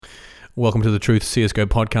Welcome to the Truth CSGO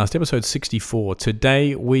podcast, episode 64.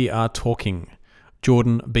 Today we are talking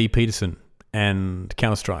Jordan B. Peterson and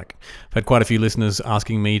Counter-Strike. I've had quite a few listeners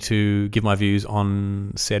asking me to give my views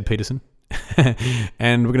on said Peterson.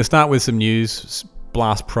 And we're going to start with some news,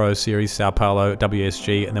 Blast Pro Series, Sao Paulo,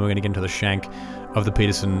 WSG, and then we're going to get into the shank of the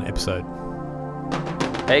Peterson episode.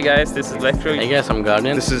 Hey guys, this is Electro. Hey guys, I'm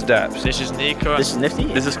Guardian. This is Daps. This is Nico. This is Nifty.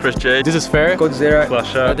 This is Chris J. This is Fair. Godzilla.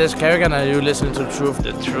 Flasha. This is Kerrigan, and you listen to The Truth.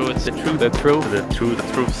 The Truth. The Truth. The Truth. The Truth.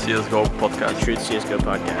 The Truth CSGO podcast. The Truth CSGO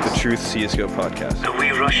podcast. The Truth CSGO podcast. Are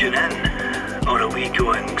we rushing in, or are we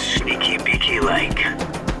going sneaky beaky like?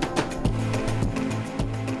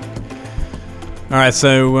 All right,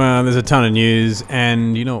 so there's a ton of news,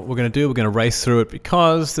 and you know what we're going to do? We're going to race through it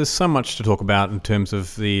because there's so much to talk about in terms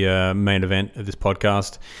of the main event of this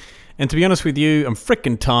podcast. And to be honest with you, I'm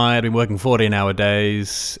freaking tired. I've been working 14-hour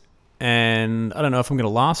days, and I don't know if I'm going to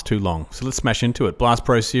last too long. So let's smash into it. Blast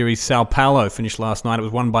Pro Series Sao Paulo finished last night. It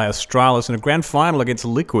was won by Astralis in a grand final against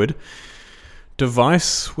Liquid.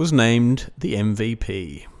 Device was named the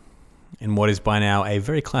MVP. In what is by now a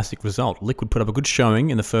very classic result. Liquid put up a good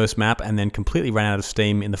showing in the first map and then completely ran out of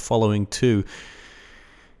steam in the following two.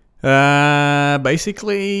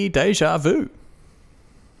 Basically, deja vu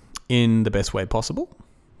in the best way possible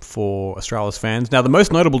for Astralis fans. Now, the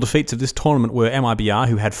most notable defeats of this tournament were MIBR,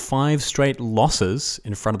 who had 5 straight losses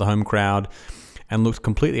in front of the home crowd and looked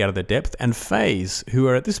completely out of their depth, and FaZe, who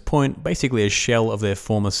are at this point basically a shell of their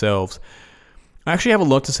former selves. I actually have a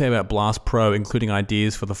lot to say about Blast Pro, including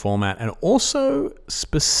ideas for the format and also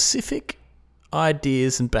specific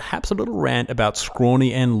ideas and perhaps a little rant about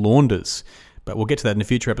Scrawny and Launders. But we'll get to that in a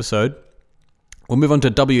future episode. We'll move on to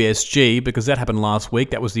WSG because that happened last week.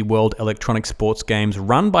 That was the World Electronic Sports Games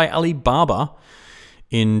run by Alibaba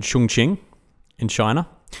in Chongqing in China.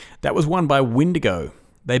 That was won by Windigo.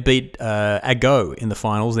 They beat Ago in the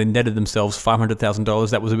finals. They netted themselves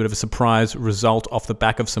 $500,000. That was a bit of a surprise result off the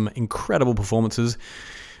back of some incredible performances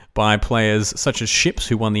by players such as Ships,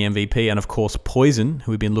 who won the MVP, and of course Poison,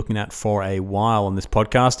 who we've been looking at for a while on this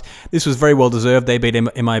podcast. This was very well deserved. They beat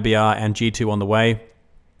MIBR and G2 on the way.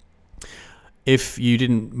 If you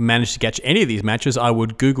didn't manage to catch any of these matches, I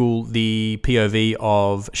would Google the POV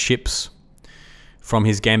of Ships from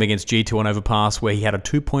his game against G2 on Overpass, where he had a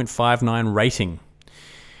 2.59 rating.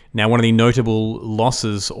 Now, one of the notable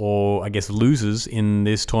losses, or I guess losers in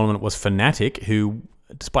this tournament was Fnatic, who,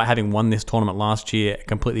 despite having won this tournament last year,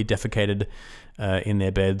 completely defecated in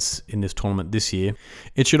their beds in this tournament this year.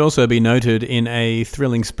 It should also be noted, in a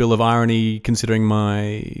thrilling spill of irony, considering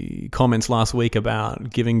my comments last week about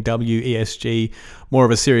giving WESG more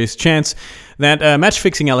of a serious chance, that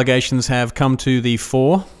match-fixing allegations have come to the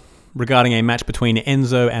fore regarding a match between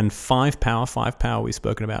Enzo and 5Power. 5Power we've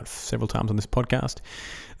spoken about several times on this podcast.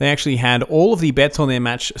 They actually had all of the bets on their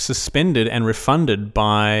match suspended and refunded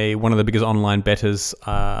by one of the biggest online bettors.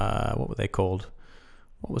 What were they called?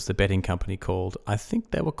 What was the betting company called? I think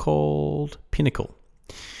they were called Pinnacle.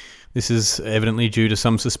 This is evidently due to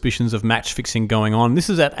some suspicions of match fixing going on. This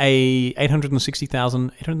is at a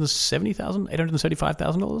 $860,000, $870,000,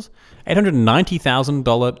 $875,000,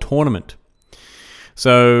 $890,000 tournament.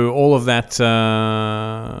 So all of that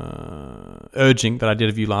urging that I did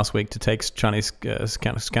of you last week to take Chinese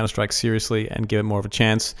Counter-Strike seriously and give it more of a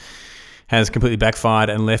chance has completely backfired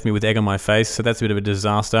and left me with egg on my face. So that's a bit of a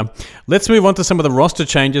disaster. Let's move on to some of the roster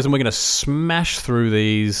changes, and we're going to smash through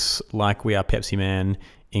these like we are Pepsi Man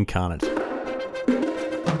incarnate.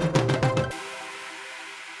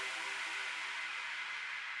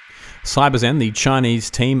 CyberZen, the Chinese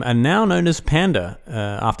team, are now known as Panda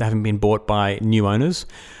after having been bought by new owners.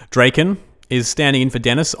 Draken is standing in for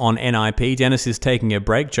Dennis on NIP. Dennis is taking a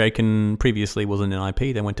break. Draken previously was an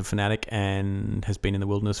NIP, then went to Fnatic and has been in the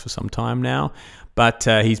wilderness for some time now. But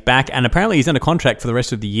he's back, and apparently he's under contract for the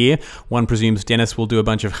rest of the year. One presumes Dennis will do a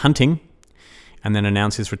bunch of hunting and then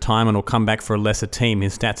announce his retirement or come back for a lesser team.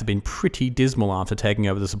 His stats have been pretty dismal after taking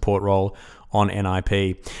over the support role on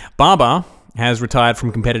NIP. Barbar has retired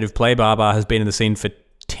from competitive play. Barbar has been in the scene for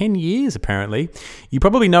 10 years, apparently. You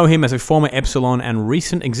probably know him as a former Epsilon and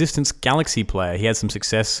recent Existence Galaxy player. He had some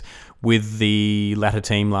success with the latter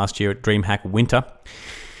team last year at DreamHack Winter.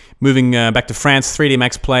 Moving back to France, 3D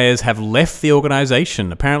Max players have left the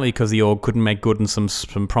organization, apparently because the org couldn't make good on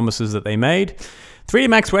some promises that they made. 3D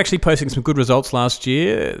Max were actually posting some good results last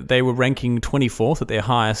year. They were ranking 24th at their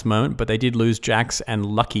highest moment, but they did lose Jax and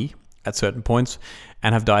Lucky at certain points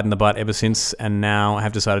and have died in the butt ever since, and now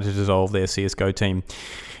have decided to dissolve their CSGO team.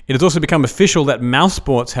 It has also become official that Mouse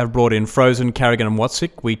Sports have brought in Frozen, Carrigan and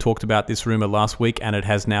Watzik. We talked about this rumor last week, and it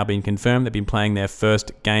has now been confirmed. They've been playing their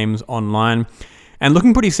first games online. And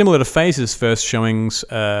looking pretty similar to FaZe's first showings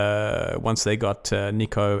once they got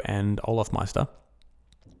Nico and Olaf Meister.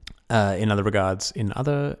 In other regards, in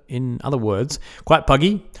other words, quite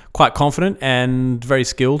puggy, quite confident, and very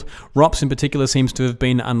skilled. Rops in particular seems to have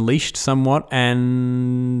been unleashed somewhat.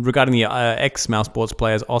 And regarding the ex-Mousesports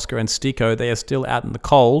players, Oscar and Stiko, they are still out in the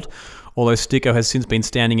cold, although Stiko has since been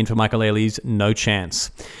standing in for Michael No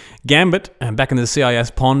Chance. Gambit, back in the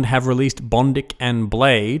CIS pond, have released Bondic and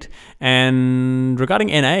Blade. And regarding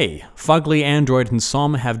NA, Fugly, Android, and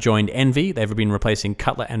Som have joined Envy. They've been replacing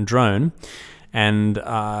Cutler and Drone. And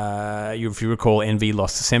if you recall, Envy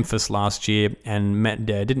lost Semphis last year and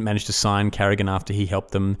didn't manage to sign Carrigan after he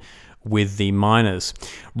helped them with the minors.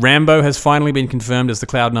 Rambo has finally been confirmed as the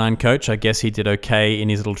Cloud9 coach. I guess he did okay in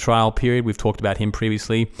his little trial period. We've talked about him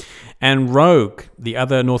previously. And Rogue, the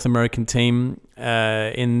other North American team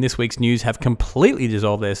in this week's news, have completely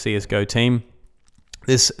dissolved their CSGO team.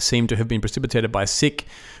 This seemed to have been precipitated by Sick,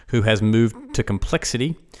 who has moved to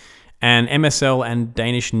Complexity. And MSL and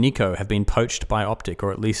Danish Nico have been poached by Optic,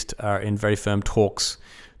 or at least are in very firm talks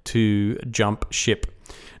to jump ship.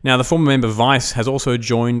 Now, the former member Vice has also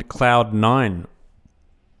joined Cloud9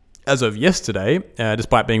 as of yesterday,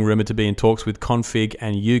 despite being rumored to be in talks with Config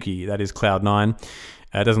and Yugi, that is Cloud9.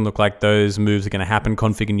 It doesn't look like those moves are going to happen.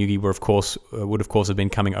 Config and Yugi would of course have been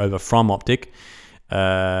coming over from Optic.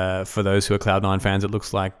 For those who are Cloud9 fans, it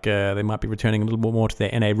looks like they might be returning a little bit more to their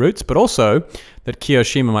NA roots, but also that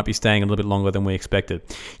Kiyoshima might be staying a little bit longer than we expected.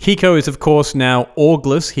 Hiko is, of course, now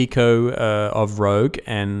Orgless, Hiko of Rogue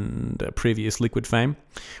and previous Liquid fame,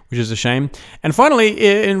 which is a shame. And finally,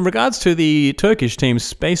 in regards to the Turkish team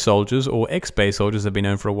Space Soldiers, or ex-Space Soldiers, have been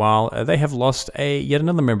known for a while, they have lost yet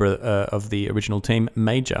another member of the original team,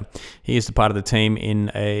 Major. He is the part of the team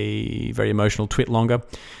in a very emotional twit longer,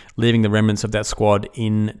 leaving the remnants of that squad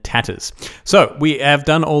in tatters. So, we have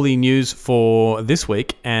done all the news for this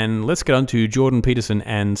week, and let's get on to Jordan Peterson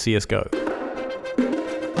and CSGO.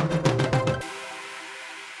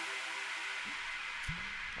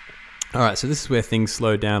 Alright, so this is where things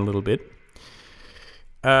slow down a little bit.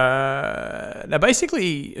 Now,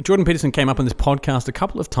 basically, Jordan Peterson came up on this podcast a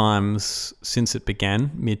couple of times since it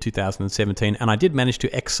began, mid-2017, and I did manage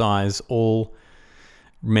to excise all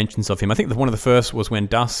mentions of him. I think one of the first was when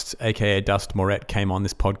Dust, aka Dust Moret, came on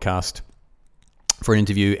this podcast for an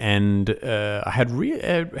interview, and I had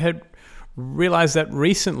realized that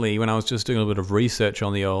recently when I was just doing a little bit of research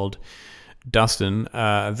on the old Dustin,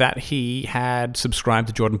 that he had subscribed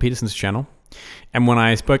to Jordan Peterson's channel, and when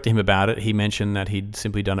I spoke to him about it, he mentioned that he'd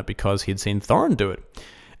simply done it because he'd seen Thorin do it.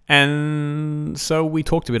 And so we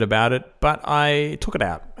talked a bit about it, but I took it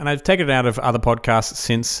out, and I've taken it out of other podcasts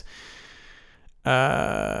since,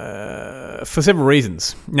 for several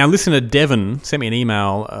reasons. Now, listener Devon sent me an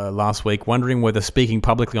email last week wondering whether speaking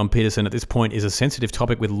publicly on Peterson at this point is a sensitive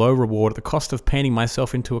topic with low reward at the cost of painting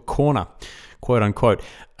myself into a corner, quote unquote.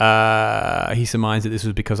 He surmised that this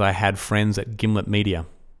was because I had friends at Gimlet Media.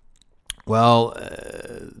 Well,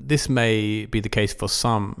 this may be the case for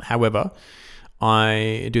some. However,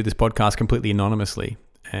 I do this podcast completely anonymously,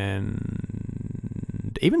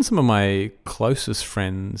 and even some of my closest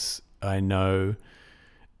friends I know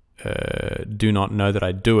do not know that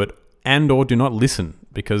I do it, and or do not listen,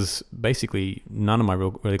 because basically none of my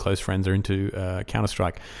really close friends are into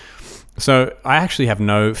Counter-Strike. So I actually have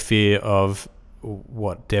no fear of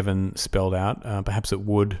what Devon spelled out. Perhaps I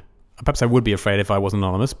would be afraid if I was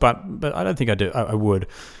anonymous, but I don't think I do. I would.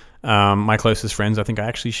 My closest friends, I think I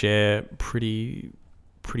actually share pretty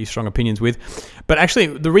strong opinions with. But actually,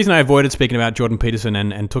 the reason I avoided speaking about Jordan Peterson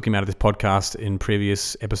and took him out of this podcast in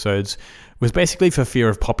previous episodes was basically for fear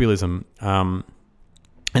of populism. And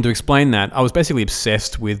to explain that, I was basically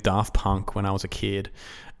obsessed with Daft Punk when I was a kid.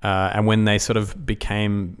 And when they sort of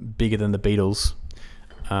became bigger than the Beatles,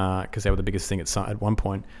 because they were the biggest thing at one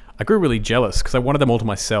point, I grew really jealous because I wanted them all to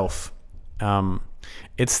myself.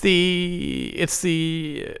 It's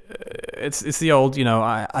the old,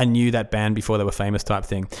 I knew that band before they were famous type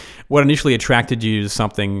thing. What initially attracted you to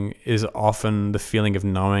something is often the feeling of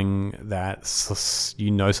knowing that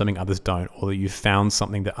you know something others don't, or that you've found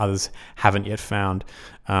something that others haven't yet found.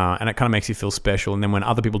 And it kind of makes you feel special. And then when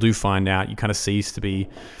other people do find out, you kind of cease to be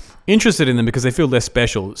interested in them because they feel less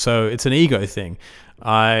special. So it's an ego thing.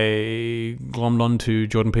 I glommed on to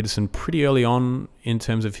Jordan Peterson pretty early on in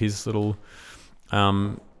terms of his little...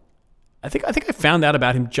 I think I found out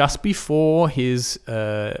about him just before his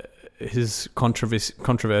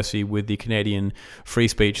controversy with the Canadian free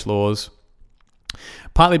speech laws.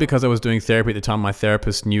 Partly because I was doing therapy at the time, my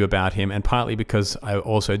therapist knew about him, and partly because I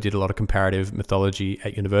also did a lot of comparative mythology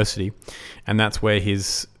at university, and that's where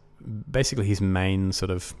his main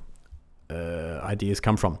sort of ideas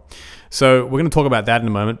come from. So we're going to talk about that in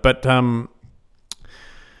a moment. But I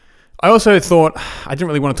also thought I didn't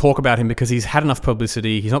really want to talk about him because he's had enough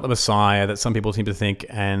publicity. He's not the Messiah that some people seem to think,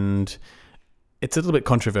 and it's a little bit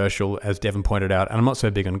controversial, as Devin pointed out. And I'm not so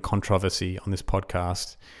big on controversy on this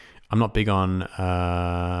podcast. I'm not big on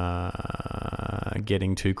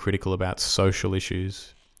getting too critical about social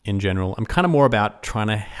issues in general. I'm kind of more about trying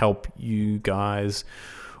to help you guys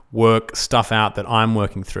work stuff out that I'm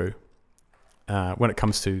working through when it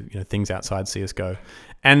comes to things outside CSGO.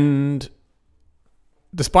 And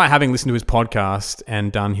despite having listened to his podcast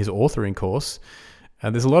and done his authoring course,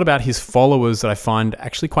 there's a lot about his followers that I find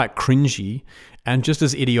actually quite cringy and just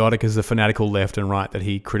as idiotic as the fanatical left and right that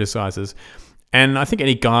he criticizes. And I think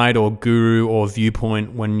any guide or guru or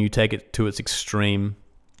viewpoint, when you take it to its extreme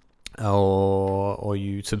or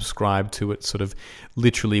you subscribe to it sort of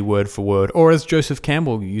literally word for word, or as Joseph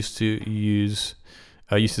Campbell used to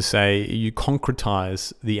say, you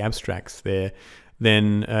concretize the abstracts there,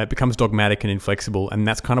 then it becomes dogmatic and inflexible. And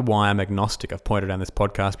that's kind of why I'm agnostic. I've pointed out on this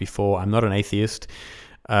podcast before, I'm not an atheist.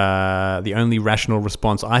 The only rational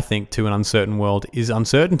response, I think, to an uncertain world is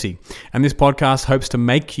uncertainty. And this podcast hopes to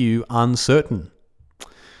make you uncertain.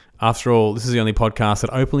 After all, this is the only podcast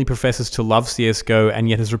that openly professes to love CSGO and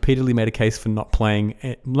yet has repeatedly made a case for not playing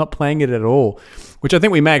it at all, which I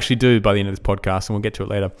think we may actually do by the end of this podcast, and we'll get to it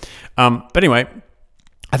later. But anyway,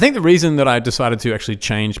 I think the reason that I decided to actually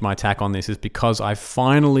change my tack on this is because I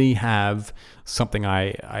finally have something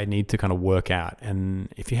I need to kind of work out.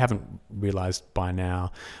 And if you haven't realized by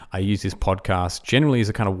now, I use this podcast generally as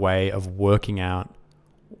a kind of way of working out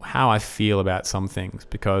how I feel about some things,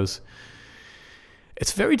 because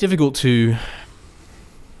it's very difficult to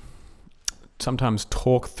sometimes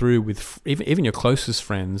talk through with even your closest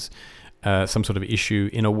friends some sort of issue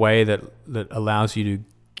in a way that allows you to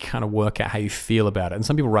kind of work out how you feel about it. And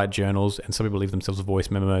some people write journals and some people leave themselves voice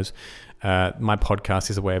memos. My podcast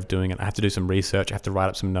is a way of doing it. I have to do some research. I have to write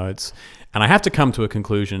up some notes and I have to come to a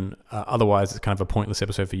conclusion. Otherwise, it's kind of a pointless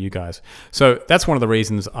episode for you guys. So that's one of the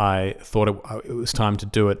reasons I thought it was time to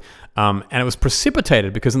do it. And it was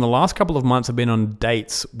precipitated because in the last couple of months, I've been on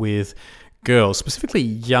dates with girls, specifically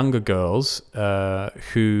younger girls,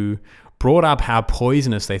 who brought up how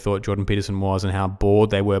poisonous they thought Jordan Peterson was and how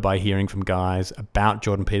bored they were by hearing from guys about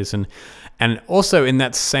Jordan Peterson. And also in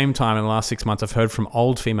that same time, in the last 6 months, I've heard from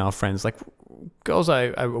old female friends, like girls,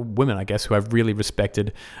 women, I guess, who I've really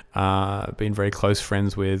respected, been very close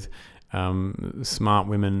friends with, smart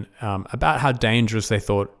women, about how dangerous they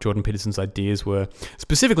thought Jordan Peterson's ideas were,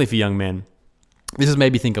 specifically for young men. This has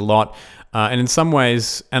made me think a lot. And in some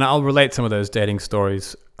ways, and I'll relate some of those dating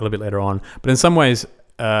stories a little bit later on, but in some ways,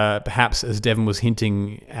 perhaps as Devin was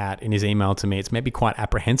hinting at in his email to me, it's maybe quite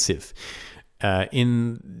apprehensive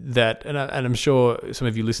in that, and I'm sure some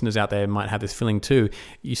of you listeners out there might have this feeling too.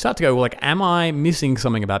 You start to go, well, like, am I missing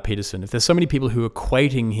something about Peterson? If there's so many people who are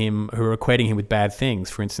equating him with bad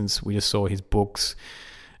things, for instance, we just saw his books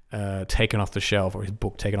taken off the shelf, or his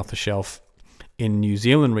book taken off the shelf in New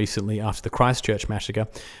Zealand recently after the Christchurch massacre.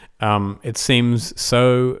 It seems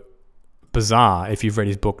so bizarre if you've read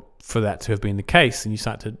his book for that to have been the case, and you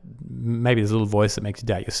start to, maybe there's a little voice that makes you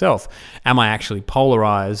doubt yourself. Am I actually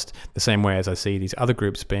polarized the same way as I see these other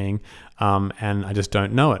groups being? And I just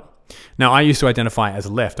don't know it. Now, I used to identify as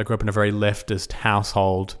left. I grew up in a very leftist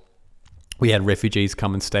household. We had refugees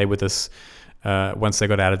come and stay with us once they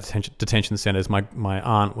got out of detention centers. My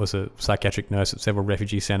aunt was a psychiatric nurse at several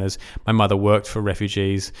refugee centers. My mother worked for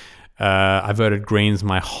refugees. I voted Greens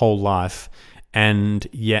my whole life, and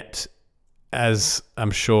yet, as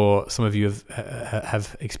I'm sure some of you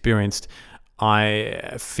have experienced,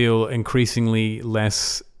 I feel increasingly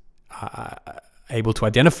less able to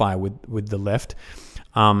identify with the left.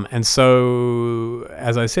 And so,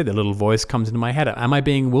 as I said, the little voice comes into my head. Am I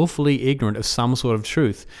being willfully ignorant of some sort of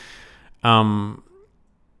truth?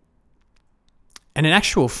 And in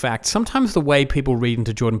actual fact, sometimes the way people read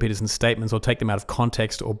into Jordan Peterson's statements or take them out of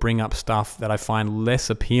context or bring up stuff that I find less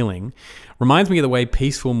appealing reminds me of the way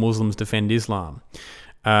peaceful Muslims defend Islam.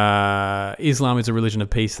 Islam is a religion of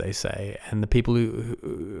peace, they say, and the people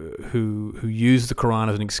who use the Quran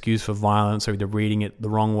as an excuse for violence are either reading it the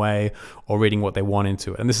wrong way or reading what they want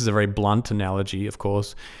into it. And this is a very blunt analogy, of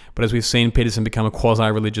course, but as we've seen Peterson become a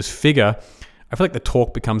quasi-religious figure, I feel like the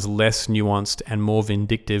talk becomes less nuanced and more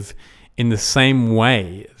vindictive, in the same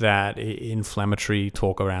way that inflammatory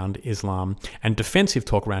talk around Islam and defensive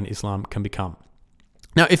talk around Islam can become.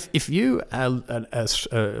 Now, if you are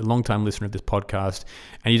a long-time listener of this podcast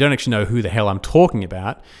and you don't actually know who the hell I'm talking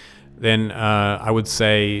about, then I would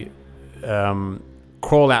say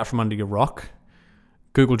crawl out from under your rock,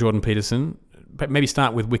 Google Jordan Peterson, maybe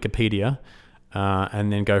start with Wikipedia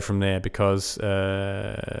and then go from there, because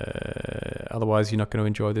otherwise you're not going to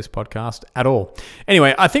enjoy this podcast at all.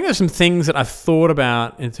 Anyway, I think there's some things that I've thought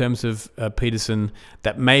about in terms of Peterson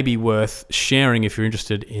that may be worth sharing if you're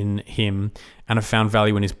interested in him, and have found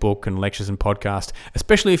value in his book and lectures and podcast,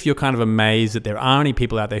 especially if you're kind of amazed that there aren't any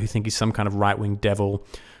people out there who think he's some kind of right-wing devil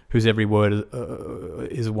whose every word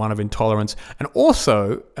is one of intolerance. And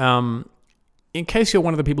also, in case you're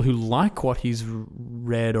one of the people who like what he's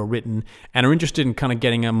read or written and are interested in kind of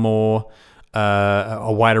getting a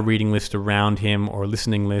wider reading list around him, or a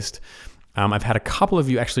listening list, I've had a couple of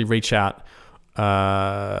you actually reach out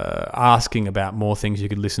asking about more things you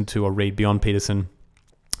could listen to or read beyond Peterson,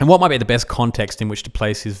 and what might be the best context in which to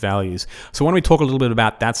place his values. So why don't we talk a little bit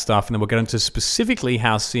about that stuff, and then we'll get into specifically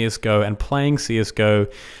how CSGO and playing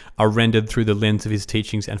CSGO are rendered through the lens of his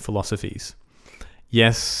teachings and philosophies.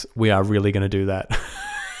 Yes, we are really going to do that.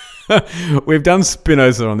 We've done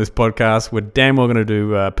Spinoza on this podcast. We're damn well going to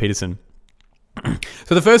do Peterson.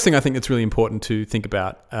 So the first thing I think that's really important to think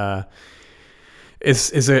about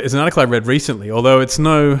is an article I read recently, although it's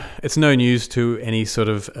no news to any sort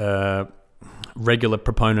of regular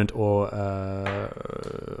proponent or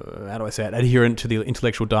adherent to the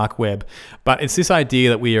intellectual dark web. But it's this idea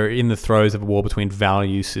that we are in the throes of a war between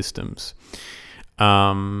value systems.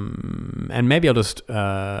 And maybe I'll just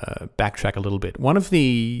backtrack a little bit. One of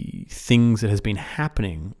the things that has been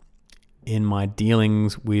happening in my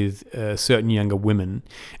dealings with certain younger women,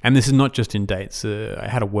 and this is not just in dates. I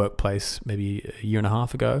had a workplace maybe a year and a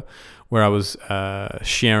half ago where I was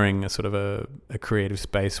sharing a sort of a creative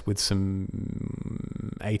space with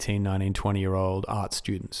some 18, 19, 20-year-old art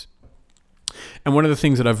students. And one of the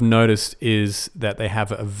things that I've noticed is that they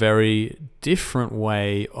have a very different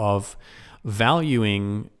way of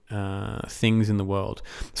valuing things in the world.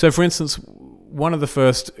 So, for instance, one of the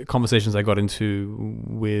first conversations I got into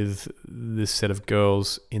with this set of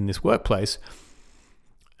girls in this workplace,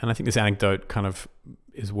 and I think this anecdote kind of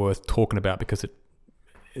is worth talking about because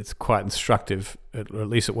it's quite instructive, or at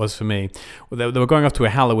least it was for me. Well, they were going off to a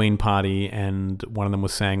Halloween party, and one of them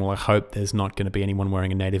was saying, well, I hope there's not going to be anyone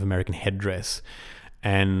wearing a Native American headdress.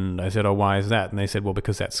 And I said, oh, why is that? And they said, well,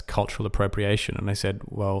 because that's cultural appropriation. And I said,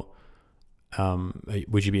 well,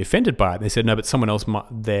 would you be offended by it? They said, no, but someone else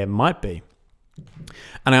there might be.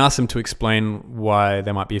 And I asked them to explain why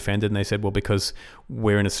they might be offended, and they said, well, because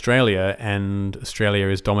we're in Australia, and Australia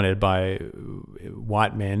is dominated by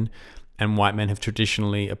white men, and white men have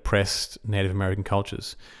traditionally oppressed Native American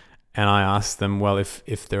cultures. And I asked them, well,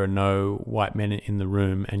 if there are no white men in the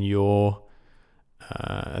room, and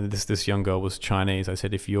this young girl was Chinese, I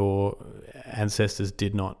said, if your ancestors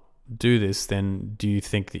did not do this, then do you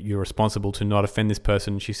think that you're responsible to not offend this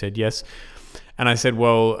person? She said yes. And I said,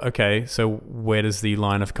 well, okay, so where does the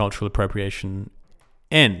line of cultural appropriation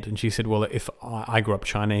end? And she said, well, if I grew up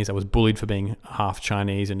Chinese, I was bullied for being half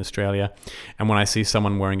Chinese in Australia, and when I see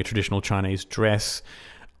someone wearing a traditional Chinese dress,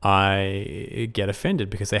 I get offended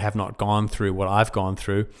because they have not gone through what I've gone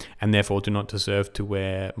through, and therefore do not deserve to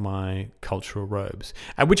wear my cultural robes.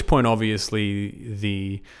 At which point, obviously,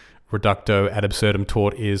 the reducto ad absurdum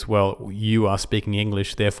taught is, well, you are speaking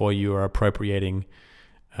English, therefore you are appropriating,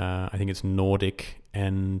 I think it's Nordic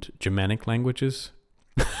and Germanic languages.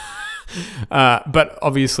 But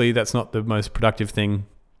obviously that's not the most productive thing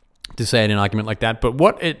to say in an argument like that. But the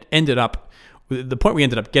point we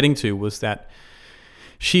ended up getting to was that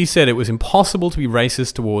she said it was impossible to be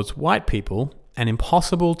racist towards white people and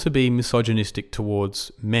impossible to be misogynistic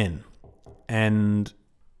towards men. And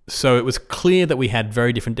so it was clear that we had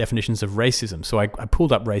very different definitions of racism. So I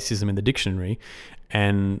pulled up racism in the dictionary,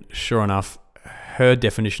 and sure enough, her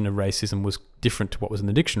definition of racism was different to what was in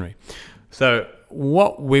the dictionary. So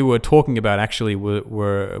what we were talking about actually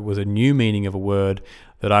was a new meaning of a word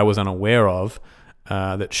that I was unaware of,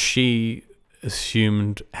 that she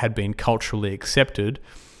assumed had been culturally accepted,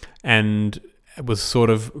 and was sort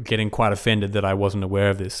of getting quite offended that I wasn't aware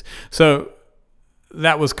of this. So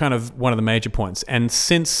that was kind of one of the major points. And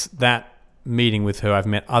since that meeting with her, I've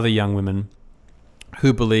met other young women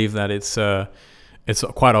who believe that it's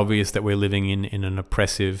quite obvious that we're living in an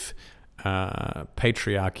oppressive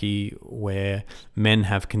patriarchy where men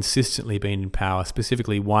have consistently been in power,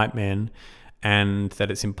 specifically white men, and that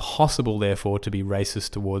it's impossible, therefore, to be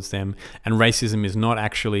racist towards them. And racism is not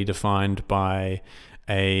actually defined by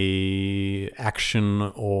a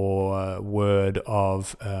action or word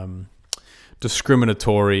of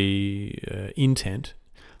discriminatory intent,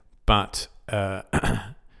 but a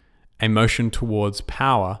motion towards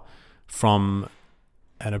power from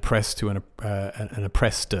an oppressed to an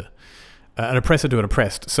oppressor to an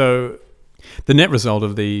oppressed. So The net result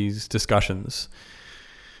of these discussions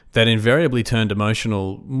that invariably turned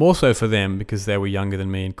emotional, more so for them because they were younger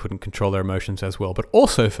than me and couldn't control their emotions as well, but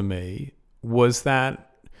also for me, was that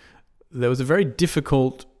there was a very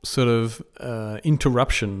difficult sort of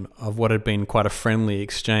interruption of what had been quite a friendly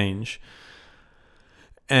exchange,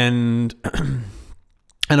 and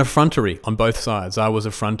an effrontery on both sides. I was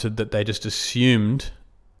affronted that they just assumed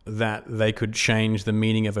that they could change the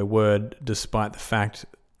meaning of a word despite the fact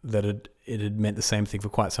that it had meant the same thing for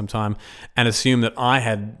quite some time, and assumed that I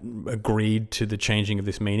had agreed to the changing of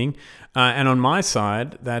this meaning. And on my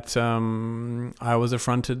side, that I was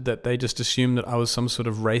affronted that they just assumed that I was some sort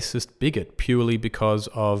of racist bigot purely because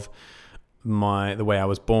of the way I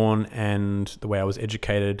was born and the way I was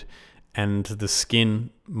educated and the skin,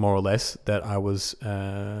 more or less, that I was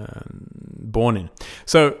born in.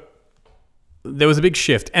 So there was a big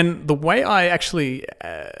shift, and the way I actually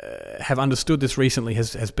have understood this recently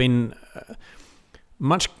has been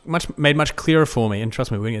made much clearer for me. And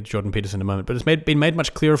trust me, we're going to get to Jordan Peterson in a moment, but it's been made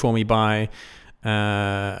much clearer for me by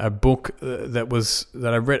a book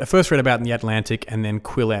I first read about in The Atlantic and then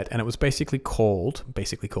Quillette, and it was basically called.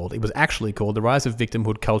 It was actually called "The Rise of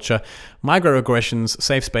Victimhood Culture: Microaggressions,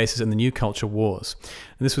 Safe Spaces, and the New Culture Wars."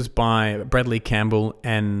 And this was by Bradley Campbell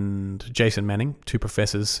and Jason Manning, two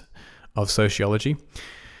professors of sociology,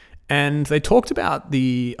 and they talked about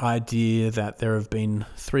the idea that there have been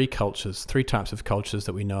three types of cultures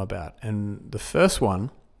that we know about, and the first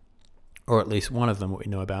one, or at least one of them what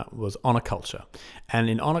we know about, was honor culture. And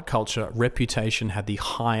in honor culture, reputation had the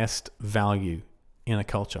highest value in a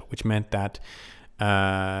culture, which meant that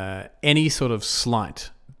any sort of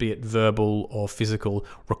slight, be it verbal or physical,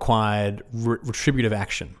 required retributive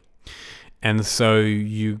action. And so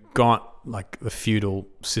you got like the feudal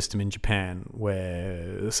system in Japan,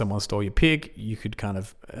 where someone stole your pig, you could kind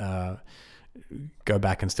of go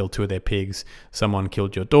back and steal two of their pigs. Someone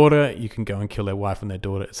killed your daughter, you can go and kill their wife and their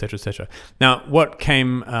daughter, etc., etc. Now, what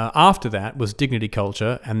came after that was dignity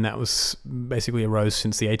culture, and that was basically arose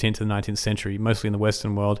since the 18th to the 19th century, mostly in the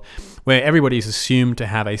Western world, where everybody is assumed to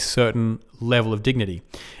have a certain level of dignity.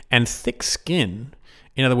 And thick skin,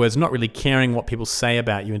 in other words, not really caring what people say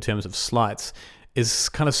about you in terms of slights, is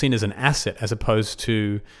kind of seen as an asset as opposed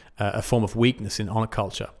to a form of weakness in honor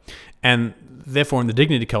culture. And therefore, in the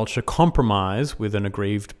dignity culture, compromise with an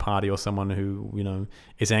aggrieved party or someone who,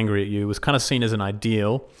 is angry at you was kind of seen as an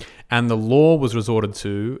ideal, and the law was resorted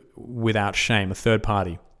to without shame, a third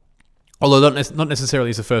party, although not necessarily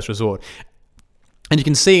as a first resort. And you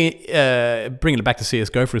can see, bringing it back to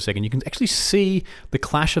CSGO for a second, you can actually see the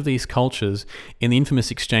clash of these cultures in the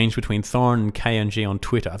infamous exchange between Thorin and KNG on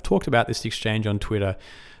Twitter. I've talked about this exchange on Twitter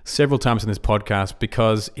several times in this podcast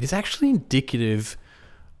because it is actually indicative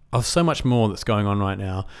of so much more that's going on right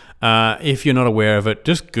now. If you're not aware of it,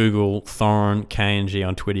 just Google Thorin KNG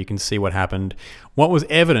on Twitter. You can see what happened. What was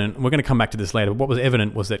evident, and we're going to come back to this later, but what was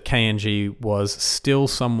evident was that KNG was still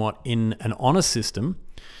somewhat in an honor system,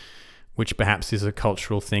 which perhaps is a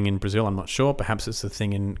cultural thing in Brazil, I'm not sure. Perhaps it's a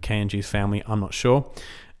thing in KNG's family, I'm not sure.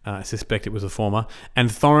 I suspect it was the former. And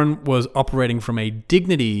Thorin was operating from a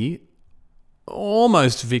dignity,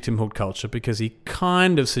 almost victimhood culture, because he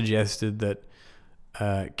kind of suggested that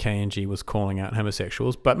KNG was calling out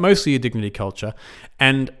homosexuals, but mostly a dignity culture.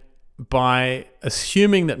 And by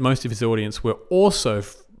assuming that most of his audience were also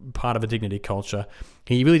part of a dignity culture,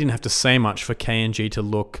 he really didn't have to say much for KNG to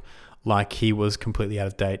look like he was completely out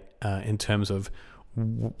of date in terms of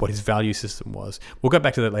what his value system was. We'll go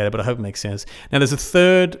back to that later, but I hope it makes sense. Now, there's a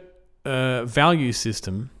third value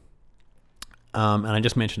system, and I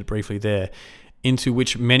just mentioned it briefly there, into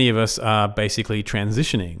which many of us are basically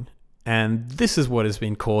transitioning. And this is what has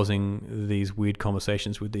been causing these weird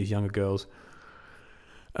conversations with these younger girls.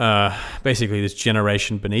 Basically, this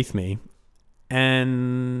generation beneath me.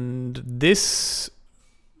 And this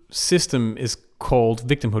system is called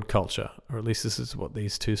victimhood culture, or at least this is what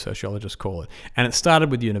these two sociologists call it. And it started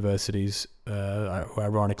with universities, who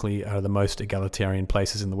ironically are the most egalitarian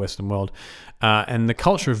places in the Western world. And the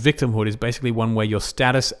culture of victimhood is basically one where your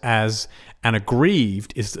status as an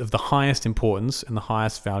aggrieved is of the highest importance and the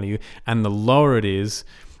highest value, and the lower it is,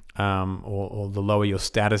 or the lower your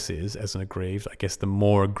status is as an aggrieved, I guess the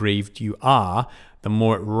more aggrieved you are, the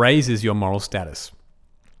more it raises your moral status.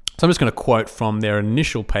 So I'm just going to quote from their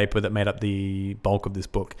initial paper that made up the bulk of this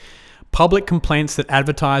book. Public complaints that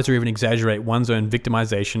advertise or even exaggerate one's own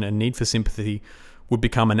victimization and need for sympathy would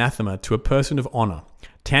become anathema to a person of honor,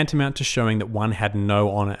 tantamount to showing that one had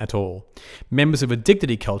no honor at all. Members of a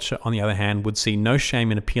dignity culture, on the other hand, would see no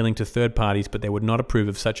shame in appealing to third parties, but they would not approve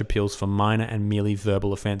of such appeals for minor and merely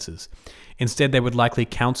verbal offenses. Instead, they would likely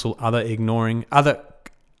counsel other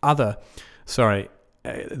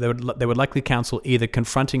they would likely counsel either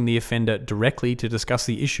confronting the offender directly to discuss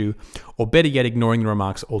the issue, or better yet, ignoring the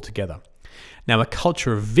remarks altogether. Now, a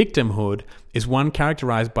culture of victimhood is one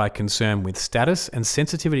characterized by concern with status and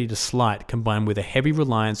sensitivity to slight, combined with a heavy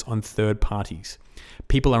reliance on third parties.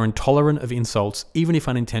 People are intolerant of insults, even if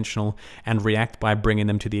unintentional, and react by bringing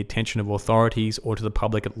them to the attention of authorities or to the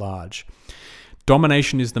public at large.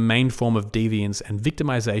 Domination is the main form of deviance, and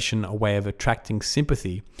victimization a way of attracting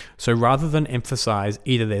sympathy. So rather than emphasize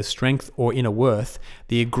either their strength or inner worth,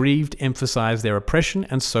 the aggrieved emphasize their oppression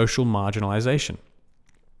and social marginalization.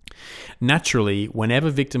 Naturally,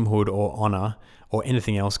 whenever victimhood or honor or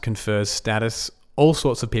anything else confers status, all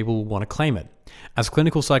sorts of people will want to claim it. As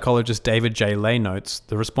clinical psychologist David J. Lay notes,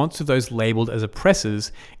 the response to those labeled as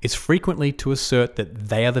oppressors is frequently to assert that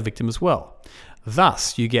they are the victim as well.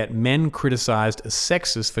 Thus, you get men criticized as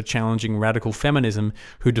sexist for challenging radical feminism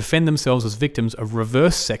who defend themselves as victims of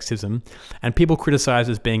reverse sexism, and people criticized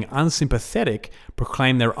as being unsympathetic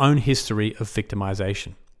proclaim their own history of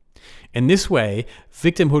victimization. In this way,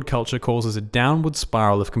 victimhood culture causes a downward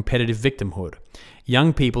spiral of competitive victimhood.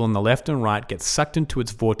 Young people on the left and right get sucked into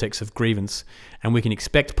its vortex of grievance, and we can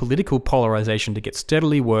expect political polarization to get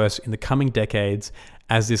steadily worse in the coming decades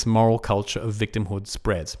as this moral culture of victimhood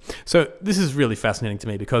spreads. So this is really fascinating to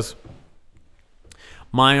me because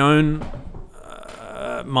my own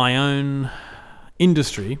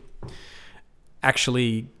industry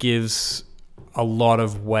actually gives a lot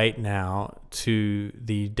of weight now to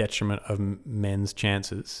the detriment of men's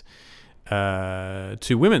chances,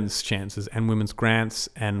 to women's chances and women's grants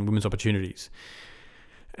and women's opportunities.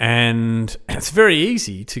 And it's very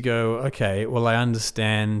easy to go, okay, well, I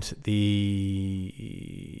understand the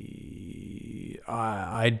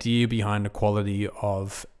idea behind equality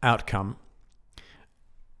of outcome,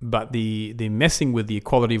 but the messing with the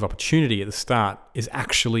equality of opportunity at the start is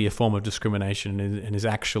actually a form of discrimination and is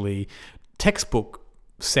actually textbook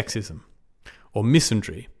sexism or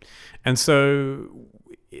misandry. And so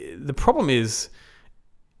the problem is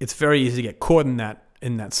it's very easy to get caught in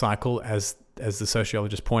that cycle, as the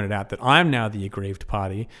sociologist pointed out, that I'm now the aggrieved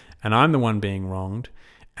party and I'm the one being wronged.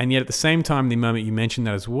 And yet at the same time, the moment you mention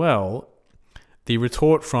that as well, the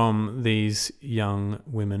retort from these young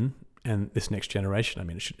women and this next generation, I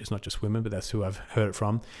mean, it's not just women, but that's who I've heard it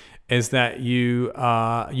from, is that you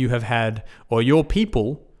have had, or your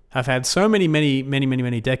people have had so many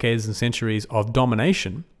decades and centuries of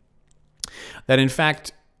domination that in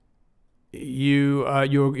fact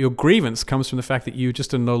your grievance comes from the fact that you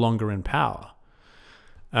just are no longer in power.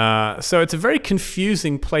 So it's a very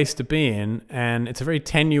confusing place to be in, and it's a very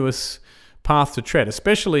tenuous path to tread,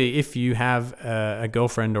 especially if you have a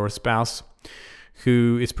girlfriend or a spouse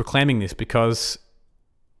who is proclaiming this, because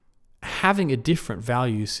having a different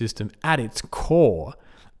value system at its core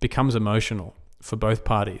becomes emotional for both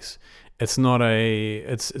parties. It's not a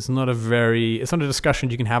discussion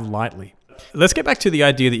you can have lightly. Let's get back to the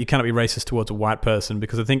idea that you cannot be racist towards a white person,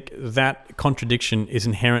 because I think that contradiction is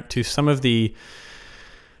inherent to some of the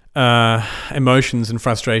emotions and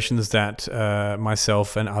frustrations that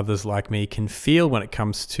myself and others like me can feel when it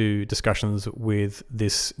comes to discussions with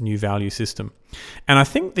this new value system. And I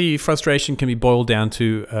think the frustration can be boiled down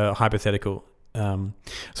to a hypothetical. So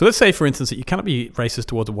let's say, for instance, that you cannot be racist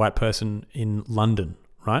towards a white person in London,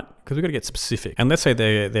 right? Because we've got to get specific. And let's say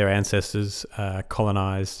their ancestors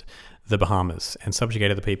colonized the Bahamas and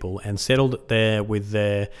subjugated the people and settled there with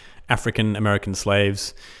their African American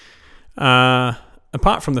slaves.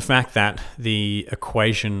 Apart from the fact that the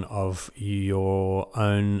equation of your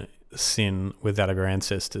own sin with that of your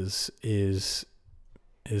ancestors is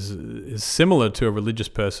similar to a religious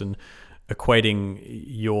person equating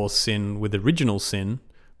your sin with original sin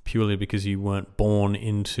purely because you weren't born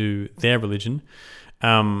into their religion,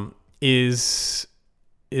 is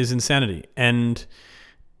insanity. And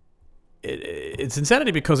it's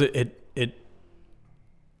insanity because it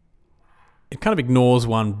kind of ignores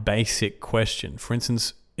one basic question. For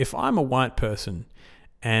instance, if I'm a white person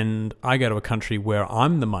and I go to a country where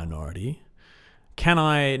I'm the minority, can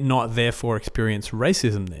I not therefore experience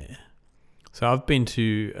racism there? So I've been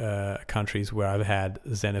to countries where I've had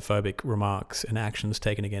xenophobic remarks and actions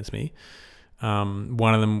taken against me.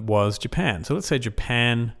 One of them was Japan. So let's say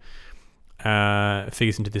Japan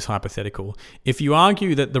figures into this hypothetical. If you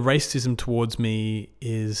argue that the racism towards me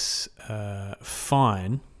is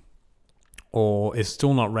fine, or is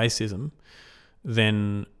still not racism,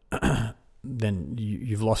 then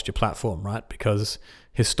you've lost your platform, right? Because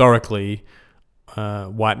historically,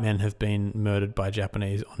 white men have been murdered by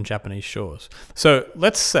Japanese on Japanese shores. So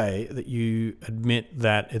let's say that you admit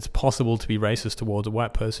that it's possible to be racist towards a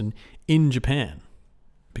white person in Japan.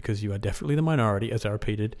 because you are definitely the minority, as I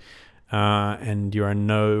repeated, and you are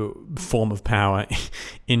no form of power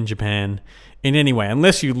in Japan in any way,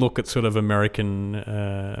 unless you look at sort of American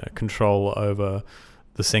control over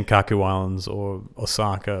the Senkaku Islands or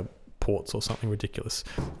Osaka ports or something ridiculous,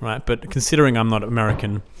 right? But considering I'm not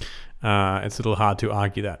American, it's a little hard to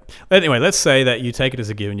argue that. But anyway, let's say that you take it as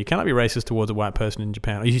a given. You cannot be racist towards a white person in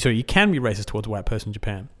Japan. You can be racist towards a white person in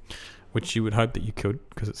Japan, which you would hope that you could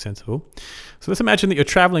because it's sensible. So let's imagine that you're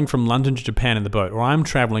traveling from London to Japan in the boat, or I'm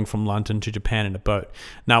traveling from London to Japan in a boat.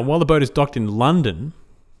 Now, while the boat is docked in London,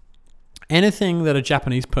 anything that a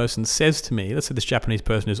Japanese person says to me, let's say this Japanese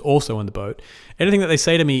person is also on the boat, anything that they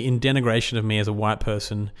say to me in denigration of me as a white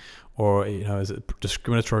person or as a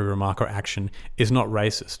discriminatory remark or action is not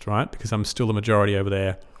racist, right? Because I'm still the majority over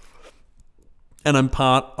there. And I'm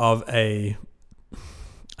part of a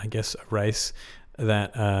race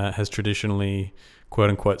that has traditionally,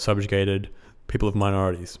 quote-unquote, subjugated people of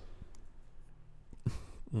minorities,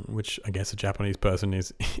 which I guess a Japanese person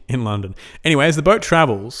is in London. Anyway, as the boat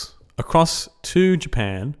travels across to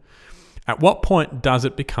Japan, at what point does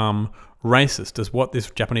it become racist? Does what this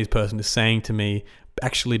Japanese person is saying to me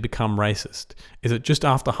actually become racist? Is it just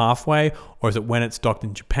after halfway, or is it when it's docked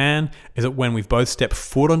in Japan? Is it when we've both stepped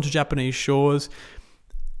foot onto Japanese shores?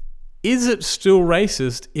 Is it still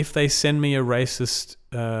racist if they send me a racist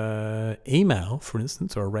email, for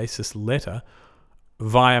instance, or a racist letter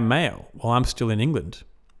via mail while I'm still in England?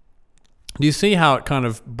 Do you see how it kind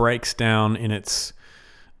of breaks down in its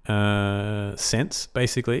sense,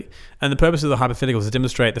 basically? And the purpose of the hypothetical is to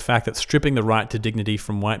demonstrate the fact that stripping the right to dignity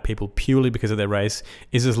from white people purely because of their race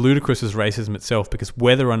is as ludicrous as racism itself, because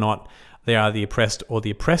whether or not they are the oppressed or the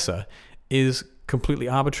oppressor is completely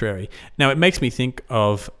arbitrary. Now, it makes me think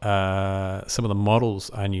of some of the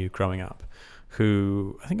models I knew growing up,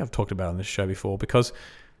 who I think I've talked about on this show before, because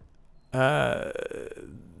when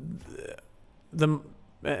I'm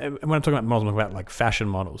talking about models, I'm talking about like fashion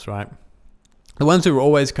models, right? The ones who were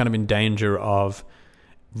always kind of in danger of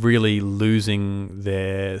really losing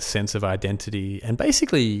their sense of identity and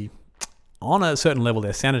basically, on a certain level,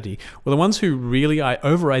 their sanity, were the ones who really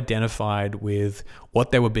over-identified with what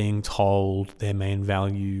they were being told their main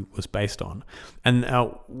value was based on. And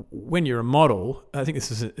when you're a model, I think this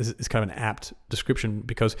is kind of an apt description,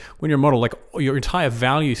 because when you're a model, like your entire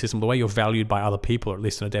value system, the way you're valued by other people, or at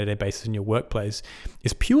least on a day-to-day basis in your workplace,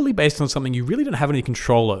 is purely based on something you really don't have any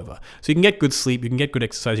control over. So you can get good sleep, you can get good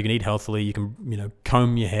exercise, you can eat healthily, you can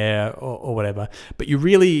comb your hair or whatever, but you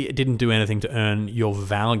really didn't do anything to earn your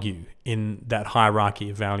value in that hierarchy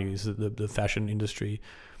of values that the fashion industry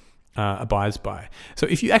abides by. So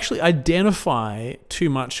if you actually identify too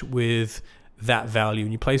much with that value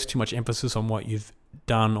and you place too much emphasis on what you've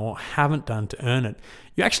done or haven't done to earn it,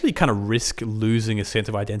 you actually kind of risk losing a sense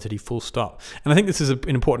of identity, full stop. And I think this is an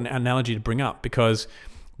important analogy to bring up, because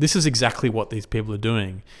this is exactly what these people are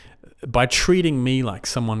doing. By treating me like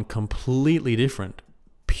someone completely different,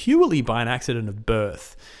 purely by an accident of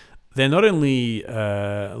birth, they're not only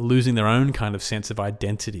losing their own kind of sense of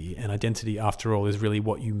identity, and identity, after all, is really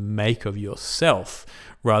what you make of yourself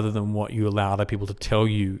rather than what you allow other people to tell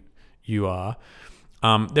you you are.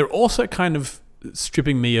 They're also kind of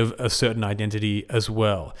stripping me of a certain identity as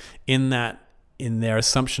well, in that in their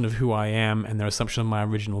assumption of who I am and their assumption of my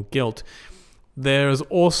original guilt, there's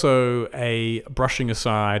also a brushing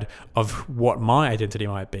aside of what my identity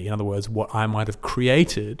might be. In other words, what I might have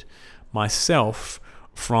created myself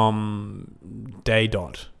from day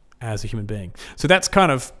dot as a human being. So that's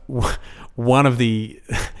kind of one of the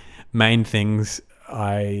main things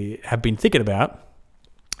I have been thinking about.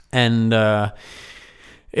 And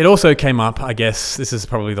it also came up, I guess, this is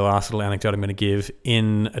probably the last little anecdote I'm going to give,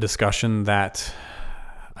 in a discussion that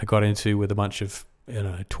I got into with a bunch of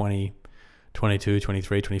 20, 22,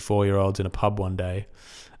 23, 24-year-olds in a pub one day,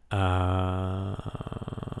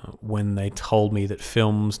 when they told me that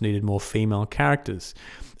films needed more female characters,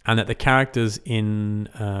 and that the characters and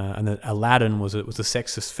that Aladdin was a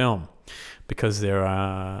sexist film, because there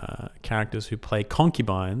are characters who play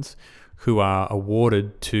concubines who are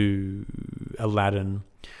awarded to Aladdin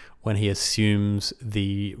when he assumes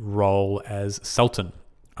the role as Sultan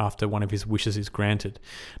after one of his wishes is granted.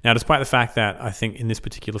 Now, despite the fact that I think in this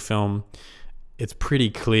particular film, it's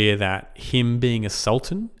pretty clear that him being a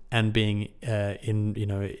sultan and being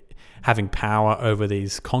having power over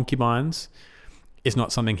these concubines is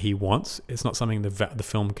not something he wants. It's not something the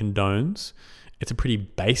film condones. It's a pretty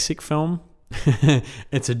basic film.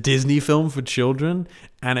 It's a Disney film for children,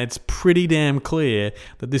 and it's pretty damn clear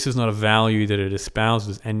that this is not a value that it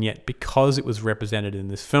espouses, and yet because it was represented in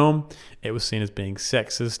this film, it was seen as being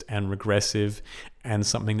sexist and regressive and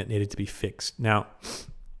something that needed to be fixed. Now,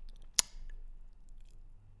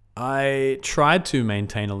 I tried to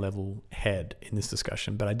maintain a level head in this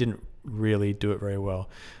discussion, but I didn't really do it very well.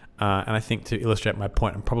 And I think to illustrate my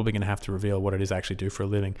point, I'm probably going to have to reveal what it is I actually do for a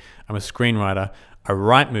living. I'm a screenwriter. I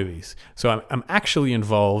write movies. So I'm actually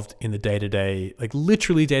involved in the day-to-day, like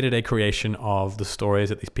literally day-to-day creation of the stories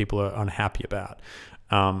that these people are unhappy about.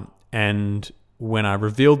 And when I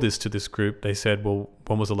revealed this to this group, they said, well,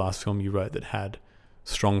 when was the last film you wrote that had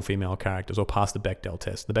strong female characters or passed the Bechdel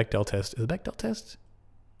test? The Bechdel test, is the Bechdel test?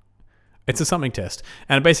 It's a something test.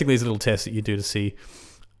 And it basically is a little test that you do to see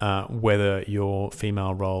whether your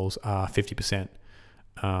female roles are 50%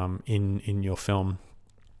 in your film,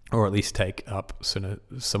 or at least take up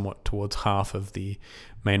somewhat towards half of the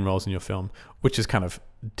main roles in your film, which is kind of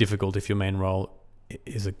difficult if your main role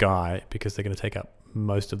is a guy, because they're going to take up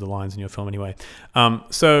most of the lines in your film anyway.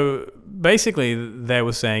 So basically they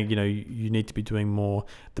were saying, you need to be doing more.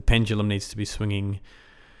 The pendulum needs to be swinging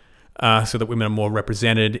so that women are more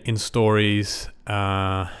represented in stories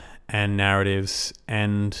and narratives.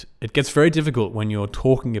 And it gets very difficult when you're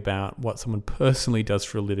talking about what someone personally does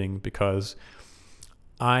for a living, because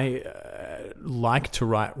I like to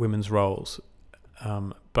write women's roles,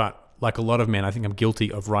 but like a lot of men, I think I'm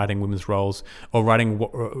guilty of writing women's roles, or writing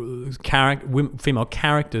female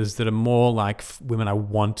characters that are more like women I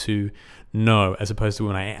want to know as opposed to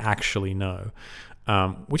women I actually know,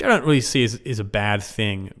 which I don't really see is a bad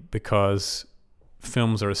thing, because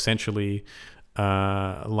films are essentially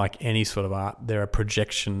like any sort of art. They're a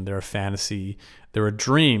projection, they're a fantasy, they're a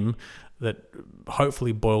dream that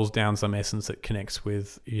hopefully boils down some essence that connects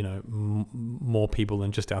with more people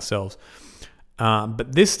than just ourselves.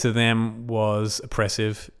 But this to them was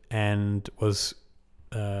oppressive and was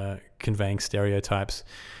conveying stereotypes.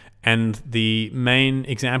 And the main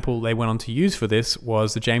example they went on to use for this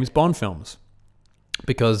was the James Bond films,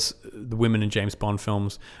 because the women in James Bond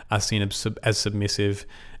films are seen as submissive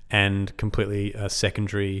and completely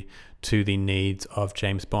secondary to the needs of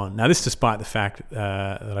James Bond. Now, this despite the fact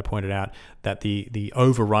that I pointed out that the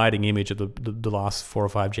overriding image of the last 4 or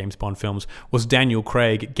 5 James Bond films was Daniel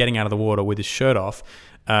Craig getting out of the water with his shirt off.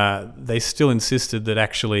 They still insisted that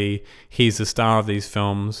actually he's the star of these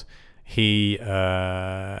films. His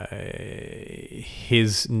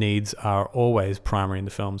needs are always primary in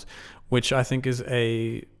the films, which I think is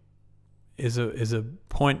a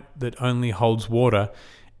point that only holds water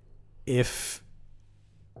if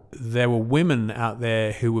there were women out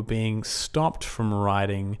there who were being stopped from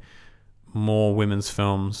writing more women's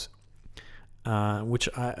films, which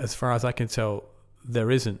as far as I can tell,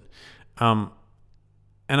 there isn't. And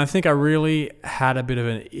I think I really had a bit of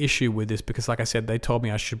an issue with this, because like I said, they told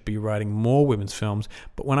me I should be writing more women's films.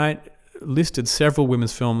 But when I listed several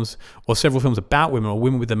women's films, or several films about women, or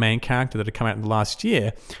women with the main character that had come out in the last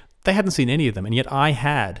year, they hadn't seen any of them. And yet I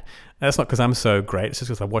had. That's not because I'm so great. It's just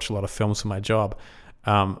because I watch a lot of films for my job.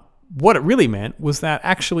 What it really meant was that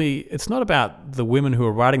actually it's not about the women who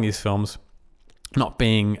are writing these films not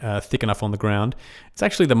being thick enough on the ground. It's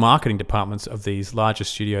actually the marketing departments of these larger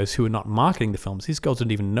studios who are not marketing the films. These girls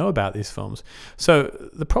didn't even know about these films. So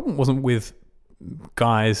the problem wasn't with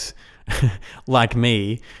guys like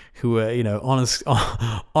me who are,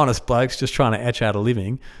 honest blokes just trying to etch out a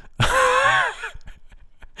living.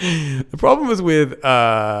 The problem was with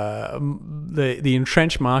the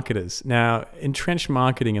entrenched marketers. Now, entrenched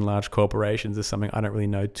marketing in large corporations is something I don't really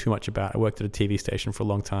know too much about. I worked at a TV station for a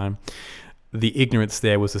long time. The ignorance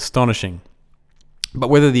there was astonishing. But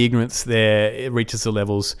whether the ignorance there it reaches the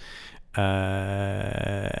levels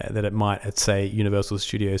that it might at, say, Universal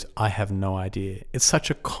Studios, I have no idea. It's such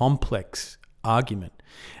a complex argument.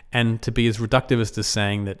 And to be as reductive as to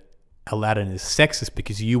saying that Aladdin is sexist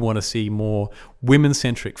because you want to see more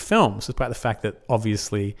women-centric films, despite the fact that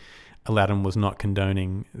obviously Aladdin was not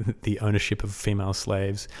condoning the ownership of female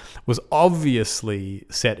slaves, was obviously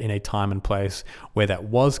set in a time and place where that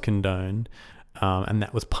was condoned, and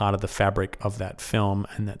that was part of the fabric of that film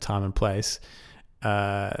and that time and place.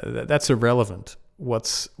 That's irrelevant.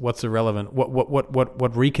 What's irrelevant? What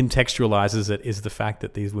recontextualizes it is the fact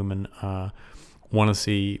that these women want to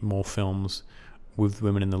see more films with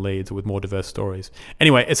women in the leads, or with more diverse stories.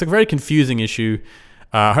 Anyway, it's a very confusing issue.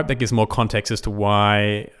 I hope that gives more context as to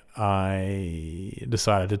why I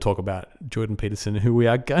decided to talk about Jordan Peterson, who we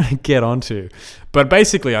are going to get onto. But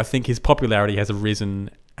basically, I think his popularity has arisen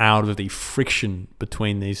out of the friction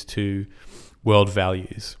between these two world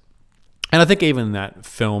values. And I think even that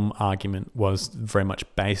film argument was very much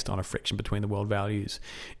based on a friction between the world values.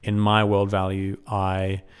 In my world value,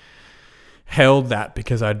 I held that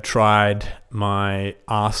because I'd tried my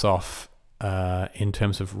arse off in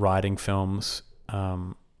terms of writing films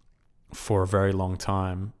for a very long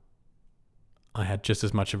time. I had just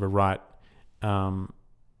as much of a right.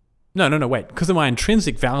 Wait. Because of my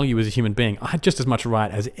intrinsic value as a human being, I had just as much right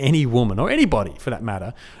as any woman or anybody, for that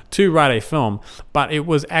matter, to write a film. But it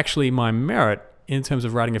was actually my merit in terms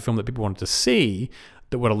of writing a film that people wanted to see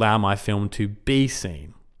that would allow my film to be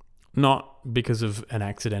seen, not because of an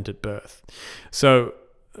accident at birth. So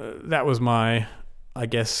that was my, I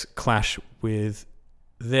guess, clash with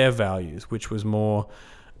their values, which was more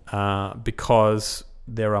because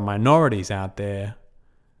there are minorities out there,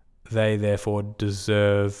 they therefore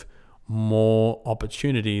deserve more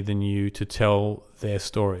opportunity than you to tell their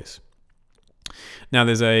stories. Now,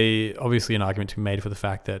 there's obviously an argument to be made for the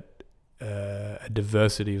fact that a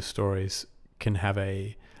diversity of stories can have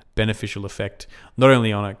a beneficial effect, not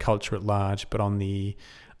only on a culture at large, but on the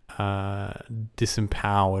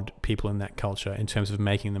disempowered people in that culture in terms of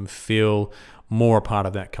making them feel more a part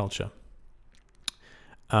of that culture.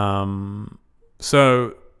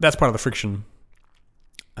 So that's part of the friction.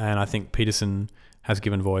 And I think Peterson has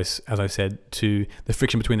given voice, as I said, to the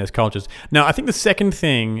friction between those cultures. Now, I think the second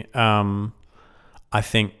thing I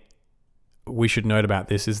think we should note about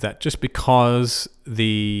this is that just because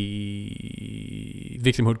the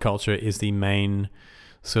victimhood culture is the main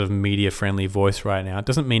sort of media-friendly voice right now, it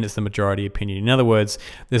doesn't mean it's the majority opinion. In other words,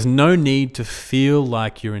 there's no need to feel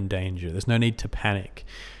like you're in danger. There's no need to panic.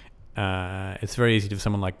 It's very easy for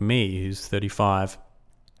someone like me, who's 35,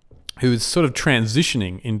 who is sort of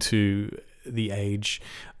transitioning into the age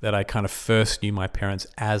that I kind of first knew my parents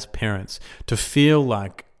as parents, to feel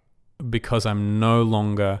like, because I'm no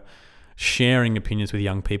longer sharing opinions with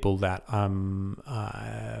young people, that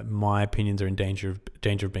my opinions are in danger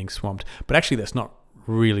of being swamped. But actually, that's not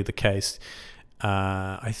really the case.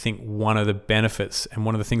 I think one of the benefits and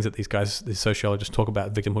one of the things that these sociologists talk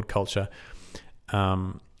about victimhood culture,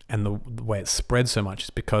 and the way it spreads so much, is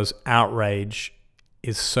because outrage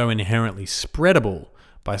is so inherently spreadable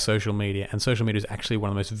by social media, and social media is actually one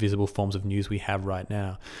of the most visible forms of news we have right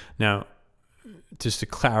now. Now, just to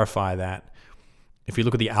clarify that, if you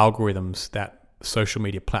look at the algorithms that social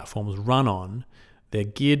media platforms run on, they're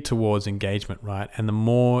geared towards engagement, right? And the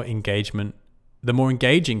more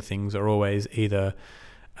engaging things are always either,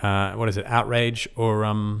 outrage, or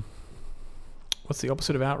what's the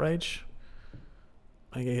opposite of outrage?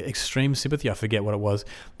 Extreme sympathy, I forget what it was.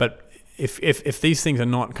 But if these things are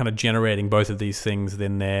not kind of generating both of these things,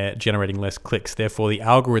 then they're generating less clicks. Therefore, the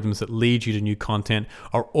algorithms that lead you to new content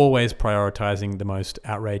are always prioritizing the most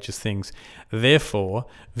outrageous things. Therefore,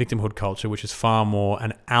 victimhood culture, which is far more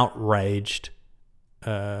an outraged,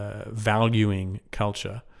 valuing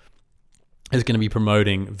culture, is going to be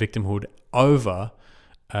promoting victimhood over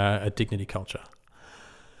a dignity culture.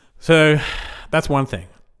 So that's one thing.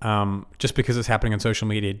 Just because it's happening on social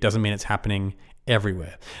media doesn't mean it's happening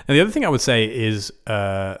everywhere. And the other thing I would say is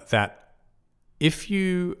that if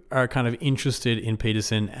you are kind of interested in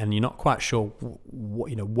Peterson and you're not quite sure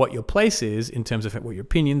what your place is in terms of what your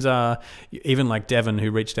opinions are, even like Devon, who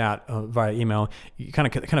reached out via email, you kind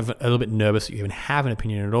of a little bit nervous that you even have an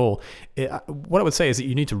opinion at all. What I would say is that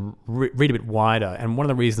you need to read a bit wider. And one of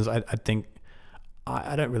the reasons I think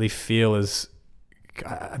I don't really feel as,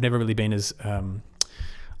 I've never really been as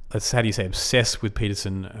obsessed with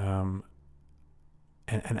Peterson,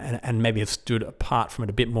 and maybe have stood apart from it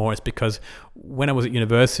a bit more, is because when I was at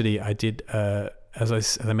university, I did,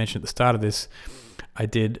 as I mentioned at the start of this, I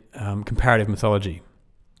did comparative mythology.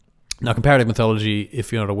 Now, comparative mythology,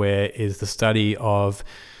 if you're not aware, is the study of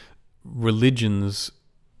religions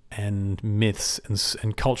and myths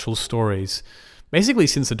and cultural stories, basically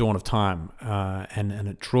since the dawn of time, and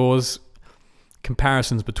it draws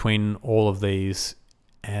comparisons between all of these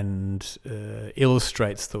and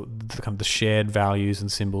illustrates the kind of the shared values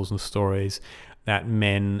and symbols and stories that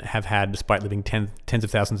men have had despite living tens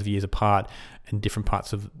of thousands of years apart in different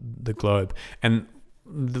parts of the globe. And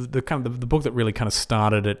the book that really kind of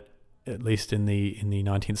started it, at least in the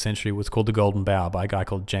 19th century, was called The Golden Bough by a guy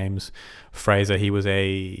called James Fraser. He was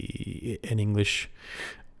an English,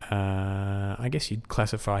 I guess you'd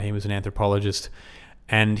classify him as an anthropologist,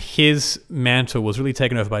 and his mantle was really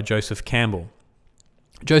taken over by Joseph Campbell.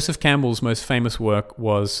 Joseph Campbell's most famous work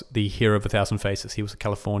was The Hero of a Thousand Faces. He was a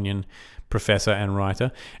Californian professor and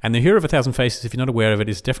writer. And The Hero of a Thousand Faces, if you're not aware of it,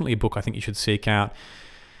 is definitely a book I think you should seek out.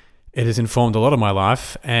 It has informed a lot of my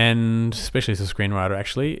life, and especially as a screenwriter,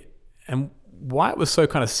 actually. And why it was so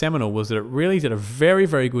kind of seminal was that it really did a very,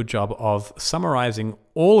 very good job of summarizing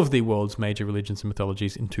all of the world's major religions and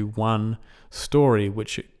mythologies into one story,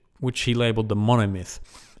 which he labeled the monomyth.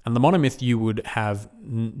 And the monomyth you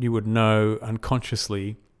would know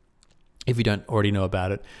unconsciously if you don't already know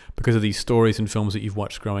about it, because of these stories and films that you've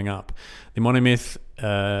watched growing up. The monomyth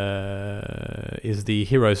is the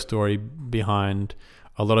hero story behind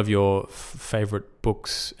a lot of your favorite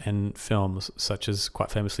books and films, such as,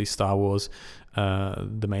 quite famously, Star Wars,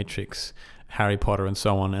 The Matrix, Harry Potter, and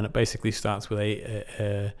so on. And it basically starts with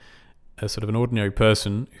a sort of an ordinary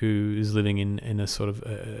person who is living in a sort of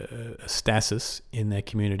a stasis in their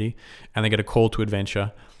community, and they get a call to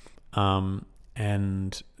adventure,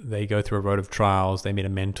 and they go through a road of trials. They meet a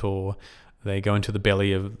mentor. They go into the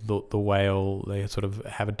belly of the whale. They sort of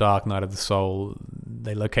have a dark night of the soul.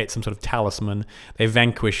 They locate some sort of talisman. They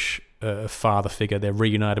vanquish a father figure. They're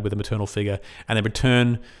reunited with a maternal figure, and they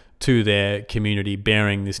return to their community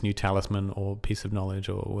bearing this new talisman or piece of knowledge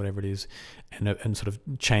or whatever it is, and sort of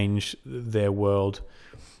change their world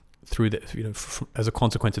through as a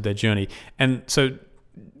consequence of their journey. And so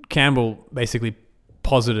Campbell basically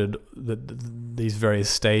posited these various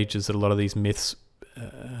stages that a lot of these myths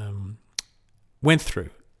went through.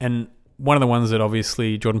 And one of the ones that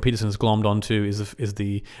obviously Jordan Peterson has glommed onto is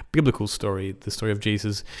the biblical story. The story of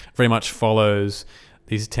Jesus very much follows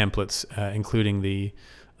these templates, including the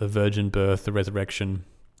virgin birth, the resurrection,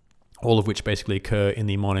 all of which basically occur in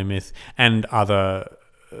the monomyth, and other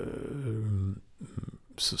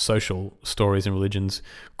social stories and religions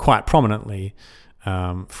quite prominently.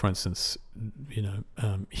 For instance,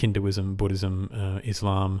 Hinduism, Buddhism,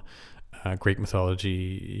 Islam, Greek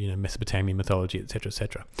mythology, Mesopotamian mythology, etc.,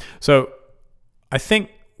 etc. So I think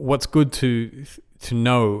what's good to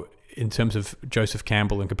know in terms of Joseph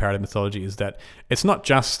Campbell and comparative mythology is that it's not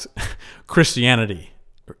just Christianity,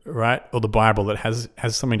 right, or the Bible that has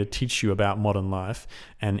something to teach you about modern life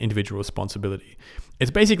and individual responsibility.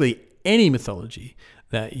 It's basically any mythology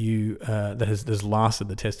that that has lasted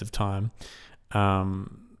the test of time,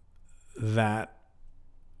 that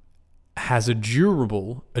has a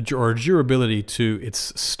durability to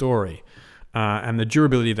its story, and the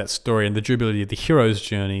durability of that story and the durability of the hero's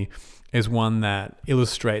journey is one that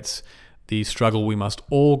illustrates the struggle we must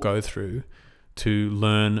all go through to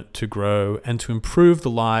learn, to grow, and to improve the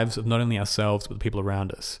lives of not only ourselves but the people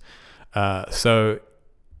around us. So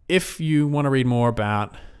if you want to read more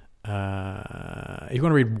about, if you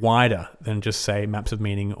want to read wider than just, say, Maps of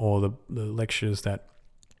Meaning or the lectures that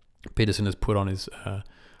Peterson has put on his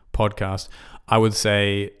podcast, I would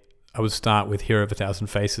start with Hero of a Thousand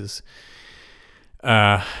Faces.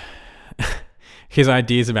 His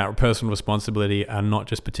ideas about personal responsibility are not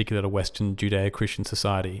just particular to Western Judeo-Christian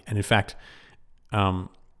society. And in fact,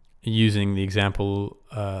 using the example,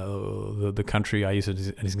 the country I used as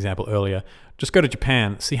an example earlier, just go to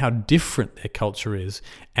Japan, see how different their culture is,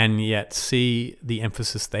 and yet see the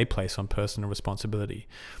emphasis they place on personal responsibility.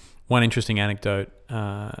 One interesting anecdote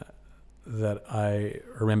that I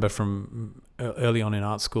remember from early on in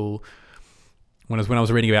art school, when I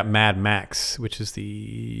was reading about Mad Max, which is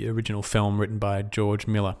the original film written by George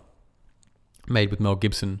Miller, made with Mel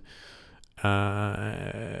Gibson.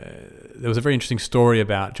 There was a very interesting story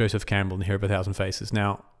about Joseph Campbell and the Hero of a Thousand Faces.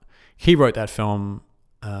 Now, he wrote that film,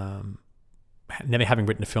 never having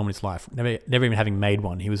written a film in his life, never even having made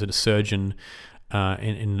one. He was a surgeon in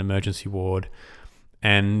an emergency ward,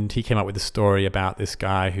 and he came up with a story about this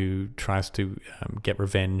guy who tries to get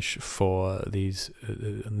revenge for this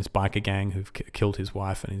biker gang who've killed his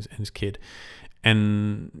wife and his kid.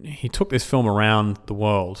 And he took this film around the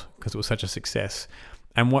world because it was such a success.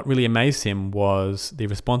 And what really amazed him was the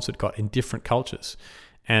response it got in different cultures.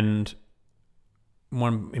 And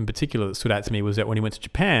one in particular that stood out to me was that when he went to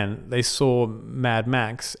Japan, they saw Mad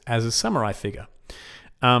Max as a samurai figure.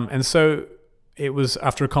 And so it was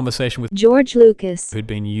after a conversation with George Lucas, who'd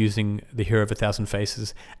been using the Hero of a Thousand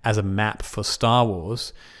Faces as a map for Star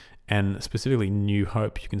Wars, and specifically New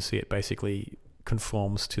Hope. You can see it basically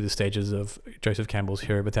conforms to the stages of Joseph Campbell's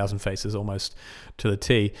Hero of a Thousand Faces almost to the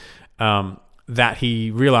T. That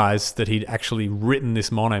he realized that he'd actually written this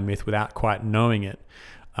monomyth without quite knowing it,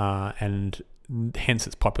 and hence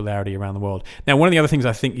its popularity around the world. Now, one of the other things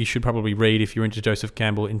I think you should probably read if you're into Joseph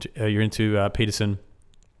Campbell, you're into Peterson,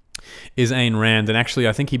 is Ayn Rand. And actually,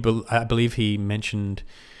 I think I believe he mentioned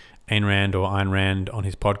Ayn Rand or Ayn Rand on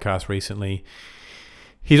his podcast recently.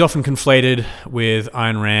 He's often conflated with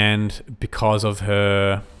Ayn Rand because of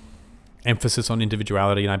her emphasis on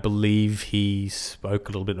individuality, and I believe he spoke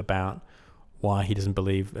a little bit about why he doesn't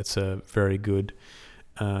believe it's a very good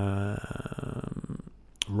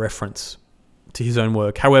reference to his own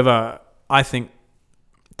work. However, I think,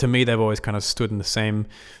 to me, they've always kind of stood in the same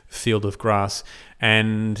field of grass.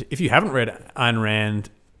 And if you haven't read Ayn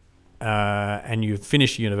Rand and you've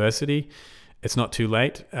finished university it's not too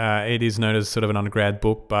late. It is known as sort of an undergrad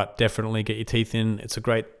book, but definitely get your teeth in. It's a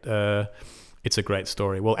great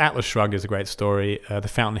story. Well, Atlas Shrugged is a great story. The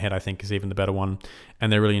Fountainhead, I think, is even the better one.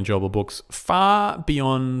 And they're really enjoyable books, far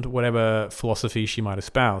beyond whatever philosophy she might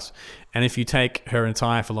espouse. And if you take her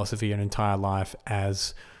entire philosophy and entire life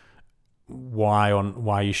as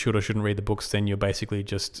why you should or shouldn't read the books, then you're basically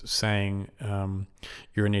just saying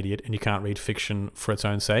you're an idiot and you can't read fiction for its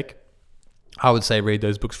own sake. I would say read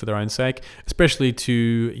those books for their own sake, especially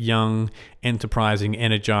to young, enterprising,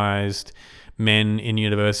 energized men in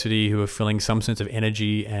university who are feeling some sense of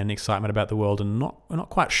energy and excitement about the world and not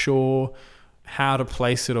quite sure how to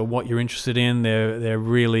place it or what you're interested in. They're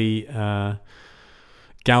really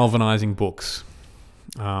galvanizing books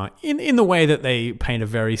in the way that they paint a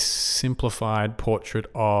very simplified portrait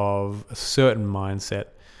of a certain mindset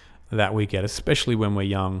that we get, especially when we're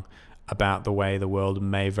young, about the way the world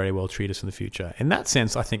may very well treat us in the future. In that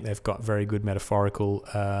sense, I think they've got very good metaphorical,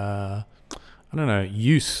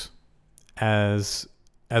 use as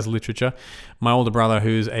literature. My older brother,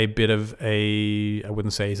 who's a bit of I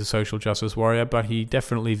wouldn't say he's a social justice warrior, but he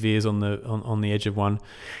definitely veers on the edge of one.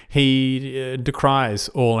 He decries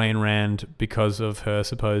all Ayn Rand because of her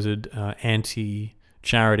supposed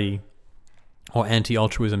anti-charity or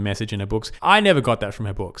anti-altruism message in her books. I never got that from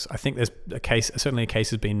her books. I think there's certainly a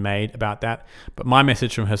case has been made about that. But my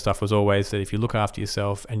message from her stuff was always that if you look after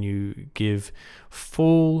yourself and you give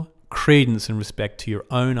full credence and respect to your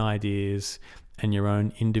own ideas and your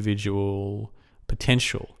own individual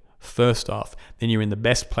potential, first off, then you're in the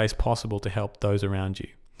best place possible to help those around you.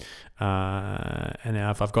 And now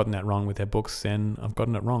if I've gotten that wrong with their books, then I've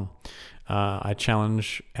gotten it wrong. I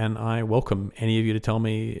challenge and I welcome any of you to tell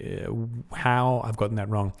me how I've gotten that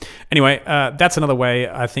wrong. Anyway, that's another way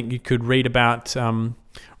I think you could read around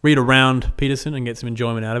Peterson and get some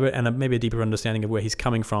enjoyment out of it, and maybe a deeper understanding of where he's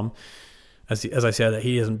coming from. As I said,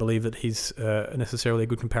 he doesn't believe that he's necessarily a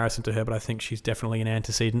good comparison to her, but I think she's definitely an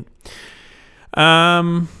antecedent.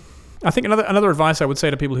 I think another advice I would say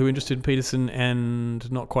to people who are interested in Peterson and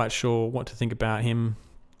not quite sure what to think about him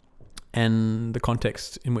and the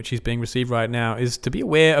context in which he's being received right now is to be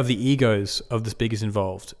aware of the egos of the speakers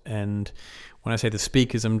involved. And when I say the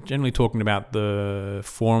speakers, I'm generally talking about the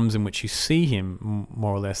forums in which you see him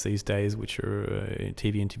more or less these days, which are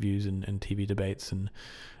TV interviews and TV debates and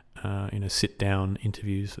sit-down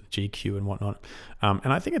interviews, GQ and whatnot.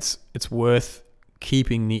 And I think it's worth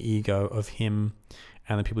keeping the ego of him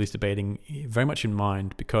and the people he's debating very much in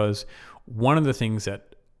mind, because one of the things that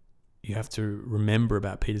you have to remember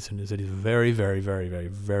about Peterson is that he's a very, very, very, very,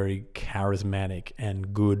 very charismatic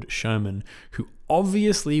and good showman who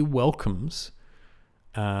obviously welcomes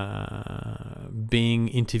being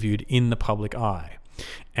interviewed in the public eye.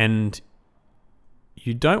 And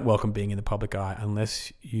you don't welcome being in the public eye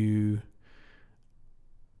unless you're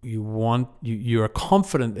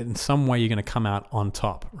confident that in some way you're going to come out on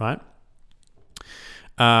top, right?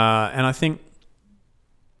 And I think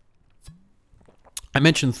I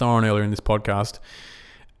mentioned Thorin earlier in this podcast.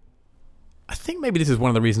 I think maybe this is one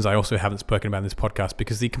of the reasons I also haven't spoken about in this podcast,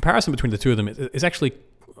 because the comparison between the two of them is actually,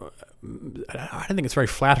 I don't think it's very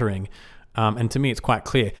flattering. And to me, it's quite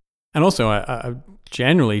clear. And also, I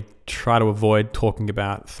generally try to avoid talking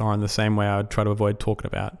about Thorin the same way I would try to avoid talking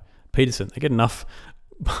about Peterson. I get enough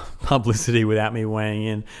publicity without me weighing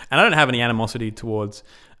in. And I don't have any animosity towards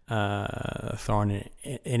Thorin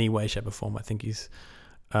in any way, shape, or form. I think he's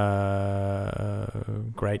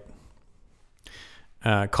great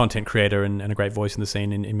content creator and a great voice in the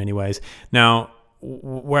scene in many ways. Now,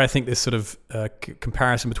 where I think this sort of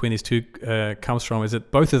comparison between these two comes from is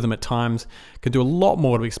that both of them at times can do a lot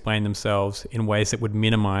more to explain themselves in ways that would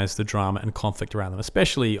minimize the drama and conflict around them,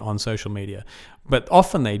 especially on social media. But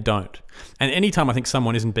often they don't. And anytime I think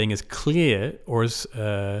someone isn't being as clear or as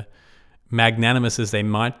magnanimous as they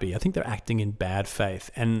might be, I think they're acting in bad faith.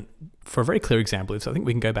 And for a very clear example, I think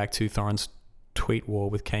we can go back to Thorin's tweet war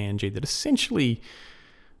with KNG that essentially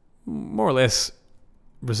more or less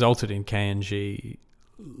resulted in KNG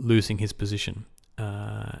losing his position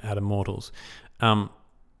at Immortals.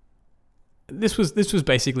 This was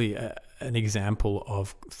basically an example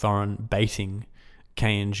of Thorin baiting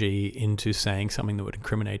KNG into saying something that would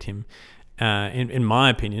incriminate him. In my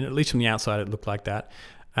opinion, at least from the outside, it looked like that.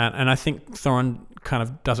 And I think Thorin kind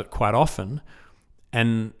of does it quite often.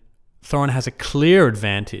 And Thorin has a clear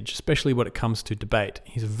advantage, especially when it comes to debate.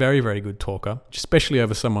 He's a very, very good talker, especially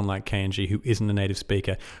over someone like KNG, who isn't a native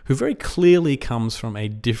speaker, who very clearly comes from a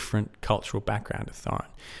different cultural background to Thorin.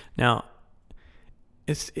 Now,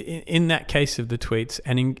 it's in that case of the tweets,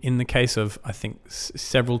 and in the case of, I think,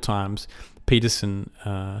 several times, Peterson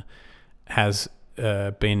has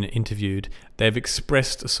been interviewed, they've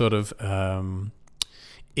expressed a sort of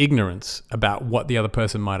ignorance about what the other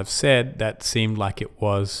person might have said that seemed like it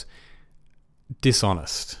was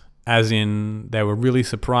dishonest, as in they were really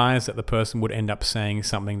surprised that the person would end up saying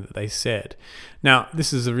something that they said. Now,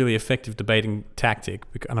 this is a really effective debating tactic,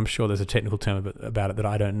 and I'm sure there's a technical term about it that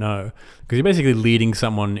I don't know, because you're basically leading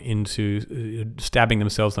someone into stabbing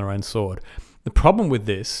themselves on their own sword. The problem with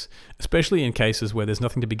this, especially in cases where there's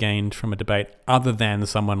nothing to be gained from a debate other than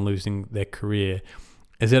someone losing their career,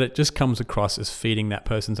 is that it just comes across as feeding that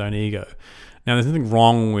person's own ego. Now, there's nothing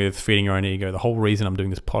wrong with feeding your own ego. The whole reason I'm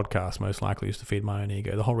doing this podcast, most likely, is to feed my own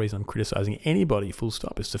ego. The whole reason I'm criticizing anybody, full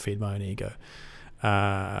stop, is to feed my own ego.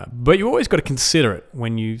 But you always got to consider it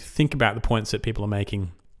when you think about the points that people are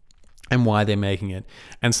making and why they're making it.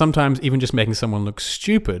 And sometimes even just making someone look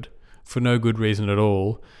stupid for no good reason at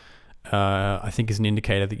all, I think is an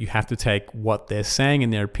indicator that you have to take what they're saying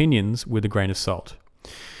and their opinions with a grain of salt.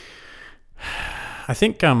 I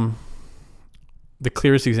think the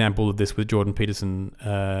clearest example of this with Jordan Peterson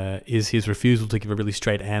is his refusal to give a really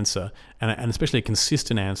straight answer, and especially a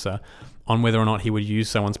consistent answer on whether or not he would use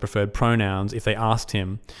someone's preferred pronouns if they asked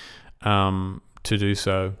him to do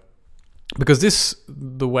so. Because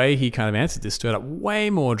the way he kind of answered this stirred up way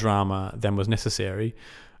more drama than was necessary,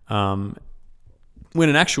 when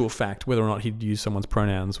in actual fact, whether or not he'd use someone's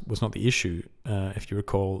pronouns was not the issue. If you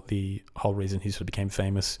recall, the whole reason he sort of became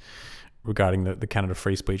famous regarding the Canada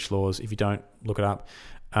free speech laws. If you don't, look it up.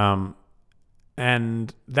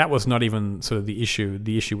 And that was not even sort of the issue.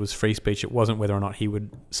 The issue was free speech. It wasn't whether or not he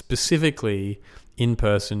would specifically in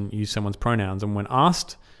person use someone's pronouns. And when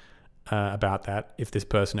asked about that, if this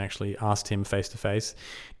person actually asked him face to face,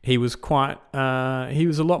 he was he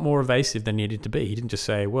was a lot more evasive than he needed to be. He didn't just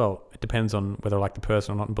say, well, it depends on whether I like the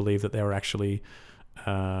person or not, and believe that they were actually,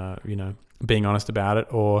 being honest about it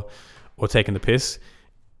or taking the piss.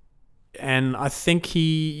 And I think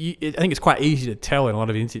it's quite easy to tell in a lot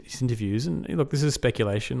of his interviews. And look, this is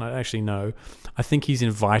speculation. I actually know. I think he's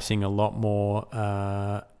inviting a lot more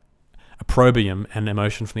opprobrium and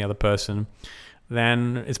emotion from the other person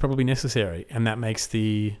than is probably necessary, and that makes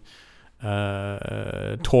the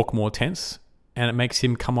talk more tense, and it makes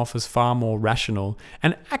him come off as far more rational,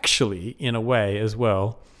 and actually, in a way as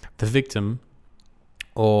well, the victim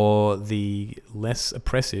or the less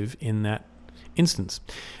oppressive in that instance.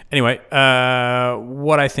 Anyway,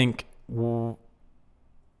 what I think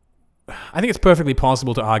it's perfectly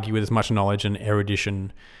possible to argue with as much knowledge and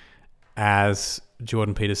erudition as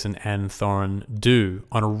Jordan Peterson and Thorin do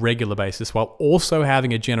on a regular basis, while also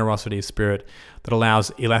having a generosity of spirit that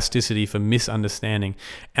allows elasticity for misunderstanding.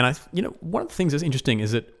 And one of the things that's interesting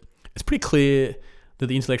is that it's pretty clear that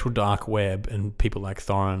the intellectual dark web and people like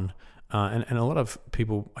Thorin and a lot of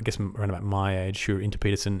people, I guess around about my age, who are into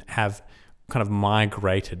Peterson, have kind of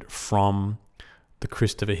migrated from the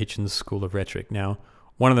Christopher Hitchens school of rhetoric. Now,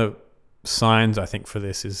 one of the signs, I think, for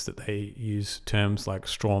this is that they use terms like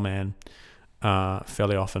straw man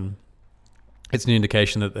fairly often. It's an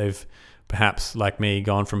indication that they've perhaps, like me,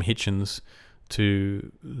 gone from Hitchens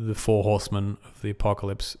to the Four Horsemen of the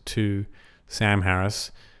Apocalypse to Sam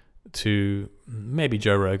Harris to maybe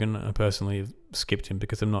Joe Rogan. I personally have skipped him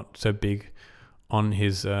because I'm not so big on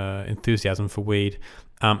his enthusiasm for weed,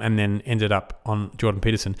 and then ended up on Jordan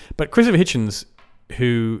Peterson. But Christopher Hitchens,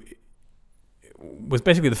 who was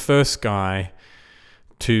basically the first guy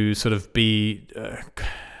to sort of be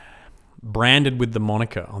branded with the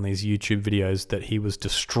moniker on these YouTube videos that he was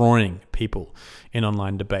destroying people in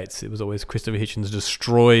online debates. It was always Christopher Hitchens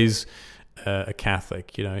destroys a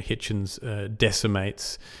Catholic, Hitchens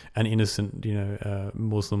decimates an innocent,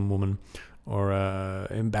 Muslim woman, or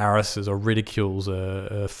embarrasses or ridicules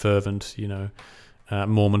a fervent,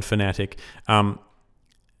 Mormon fanatic.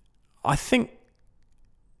 I think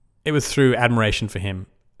it was through admiration for him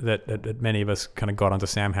that many of us kind of got onto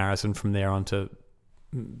Sam Harris, and from there on to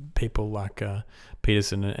people like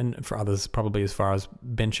Peterson, and for others probably as far as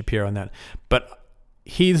Ben Shapiro and that. But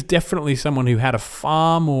he's definitely someone who had a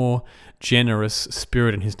far more generous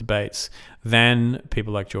spirit in his debates than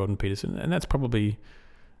people like Jordan Peterson, and that's probably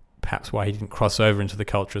perhaps why he didn't cross over into the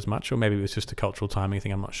culture as much, or maybe it was just a cultural timing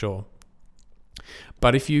thing, I'm not sure.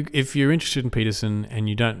 But if you're interested in Peterson and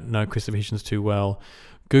you don't know Christopher Hitchens too well,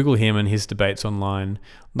 Google him and his debates online.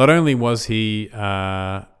 Not only was he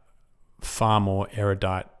far more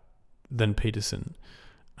erudite than Peterson,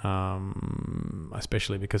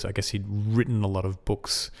 especially because I guess he'd written a lot of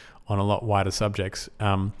books on a lot wider subjects,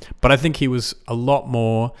 but I think he was a lot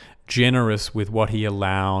more generous with what he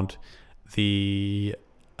allowed with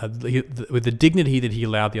the dignity that he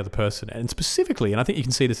allowed the other person. And specifically, and I think you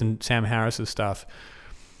can see this in Sam Harris's stuff,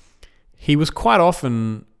 he was quite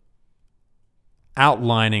often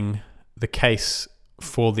outlining the case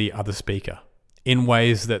for the other speaker in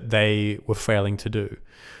ways that they were failing to do,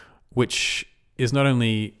 which is not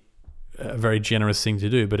only a very generous thing to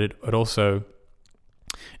do, but it also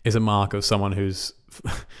is a mark of someone whose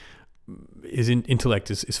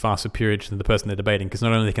intellect is far superior to the person they're debating, because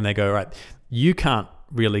not only can they go, right, you can't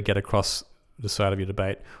really get across the side of your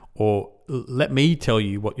debate, or let me tell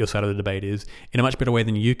you what your side of the debate is in a much better way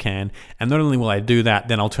than you can, and not only will I do that,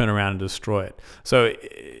 then I'll turn around and destroy it. So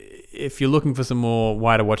if you're looking for some more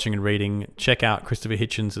wider watching and reading, check out Christopher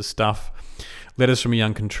Hitchens' stuff. Letters from a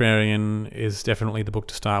Young Contrarian is definitely the book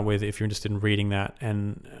to start with if you're interested in reading that,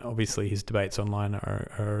 and obviously his debates online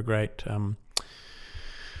are great.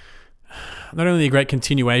 Not only a great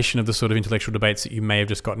continuation of the sort of intellectual debates that you may have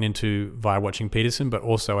just gotten into via watching Peterson, but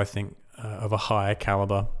also I think of a higher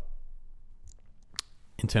caliber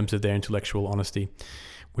in terms of their intellectual honesty,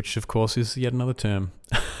 which of course is yet another term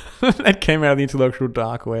that came out of the intellectual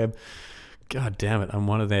dark web. God damn it, I'm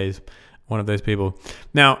one of those people.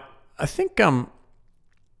 Now, I think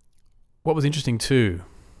what was interesting too,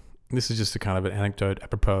 this is just a kind of an anecdote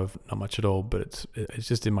apropos of not much at all, but it's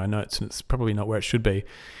just in my notes and it's probably not where it should be.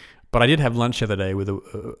 But I did have lunch the other day with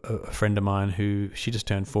a friend of mine who, she just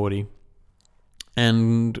turned 40,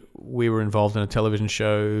 and we were involved in a television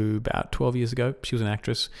show about 12 years ago. She was an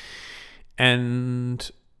actress. And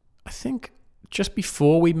I think just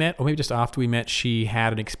before we met, or maybe just after we met, she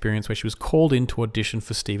had an experience where she was called in to audition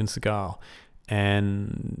for Steven Seagal.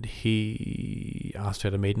 And he asked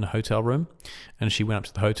her to meet in a hotel room. And she went up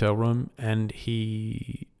to the hotel room, and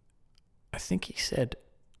I think he said,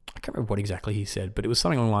 I can't remember what exactly he said, but it was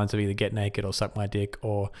something along the lines of either get naked or suck my dick,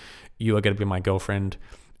 or you are going to be my girlfriend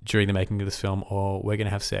during the making of this film, or we're going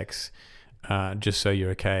to have sex just so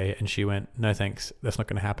you're okay. And she went, no thanks, that's not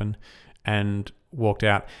going to happen, and walked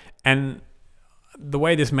out. And the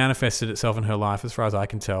way this manifested itself in her life, as far as I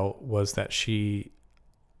can tell, was that she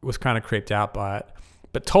was kind of creeped out by it,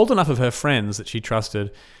 but told enough of her friends that she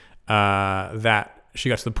trusted that she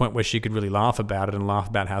got to the point where she could really laugh about it, and laugh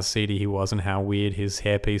about how seedy he was and how weird his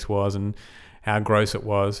hairpiece was and how gross it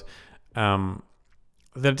was, that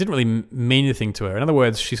it didn't really mean anything to her. In other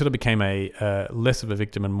words, she sort of became a less of a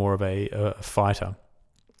victim and more of a fighter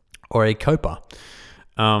or a coper.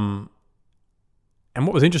 And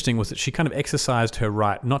what was interesting was that she kind of exercised her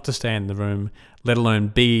right not to stay in the room, let alone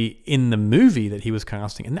be in the movie that he was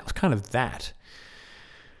casting. And that was kind of that.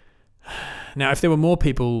 Now, if there were more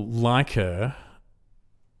people like her,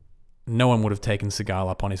 no one would have taken Seagal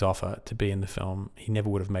up on his offer to be in the film. He never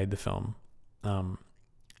would have made the film.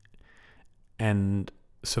 And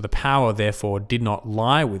so the power, therefore, did not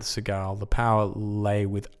lie with Seagal. The power lay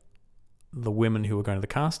with the women who were going to the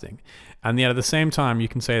casting. And yet at the same time, you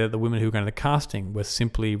can say that the women who were going to the casting were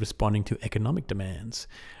simply responding to economic demands.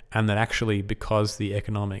 And that actually, because the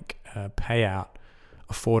economic payout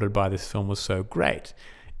afforded by this film was so great,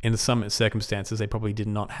 in some circumstances, they probably did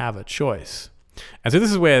not have a choice. And so this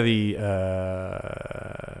is where the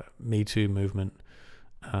Me Too movement,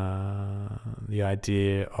 the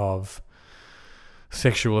idea of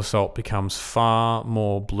sexual assault becomes far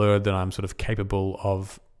more blurred than I'm sort of capable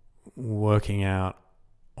of working out,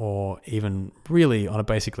 or even really on a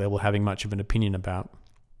basic level having much of an opinion about.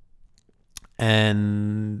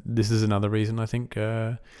 And this is another reason I think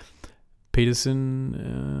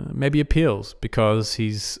Peterson maybe appeals, because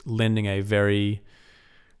he's lending a very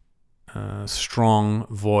strong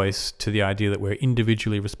voice to the idea that we're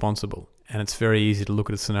individually responsible. And it's very easy to look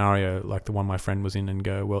at a scenario like the one my friend was in and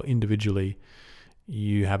go, well, individually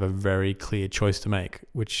you have a very clear choice to make,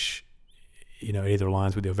 which, you know, either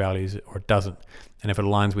aligns with your values or it doesn't. And if it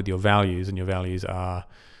aligns with your values, and your values are,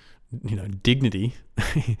 you know, dignity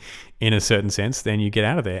in a certain sense, then you get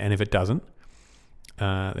out of there. And if it doesn't,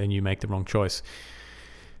 then you make the wrong choice.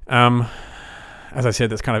 As I said,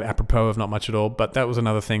 that's kind of apropos of not much at all, but that was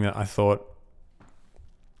another thing that I thought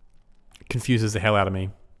confuses the hell out of me.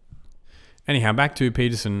 Anyhow, back to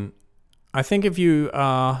Peterson. I think if you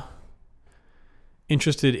are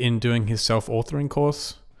interested in doing his self-authoring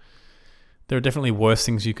course, there are definitely worse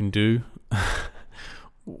things you can do.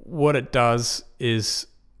 What it does is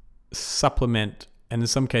supplement, and in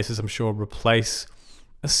some cases I'm sure replace,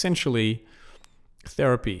 essentially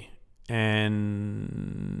therapy. And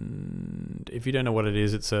if you don't know what it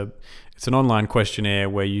is, it's an online questionnaire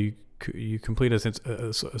where you complete a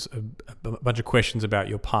bunch of questions about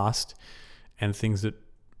your past and things that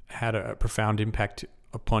had a profound impact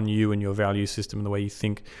upon you and your value system and the way you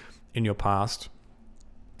think in your past.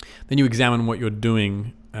 Then you examine what you're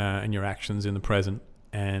doing and your actions in the present,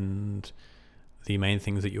 and the main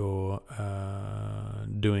things that you're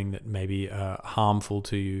doing that may be harmful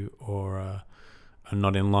to you or are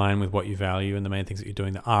not in line with what you value, and the main things that you're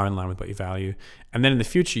doing that are in line with what you value. And then in the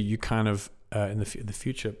future, you kind of, in the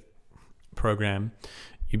future program,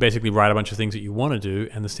 you basically write a bunch of things that you want to do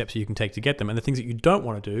and the steps that you can take to get them, and the things that you don't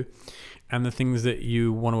want to do, and the things that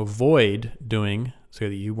you want to avoid doing so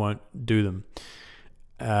that you won't do them.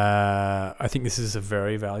 I think this is a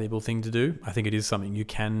very valuable thing to do. I think it is something you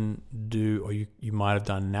can do, or you might have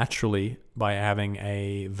done naturally by having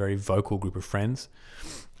a very vocal group of friends.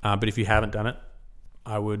 But if you haven't done it,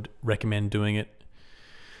 I would recommend doing it.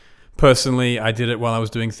 Personally, I did it while I was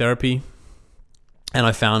doing therapy, and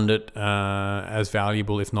I found it as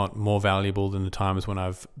valuable, if not more valuable, than the times when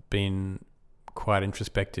I've been quite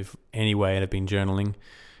introspective anyway and have been journaling.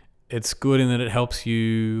 It's good in that it helps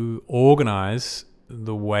you organize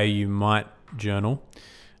the way you might journal,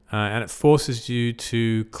 and it forces you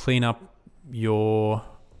to clean up your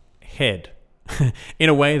head in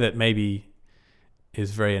a way that maybe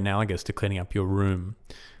is very analogous to cleaning up your room.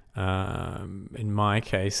 In my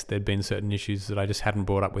case, there'd been certain issues that I just hadn't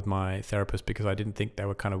brought up with my therapist because I didn't think they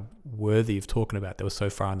were kind of worthy of talking about. They were so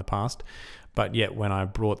far in the past. But yet when I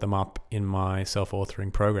brought them up in my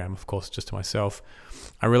self-authoring program, of course, just to myself,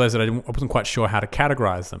 I realized that I wasn't quite sure how to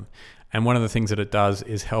categorize them. And one of the things that it does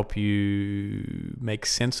is help you make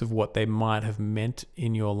sense of what they might have meant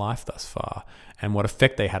in your life thus far and what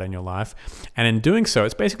effect they had on your life. And in doing so,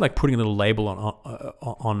 it's basically like putting a little label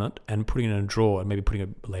on it and putting it in a drawer and maybe putting a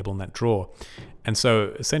label in that drawer. And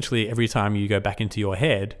so essentially every time you go back into your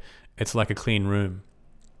head, it's like a clean room.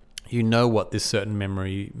 You know what this certain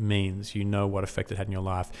memory means. You know what effect it had in your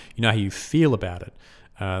life. You know how you feel about it.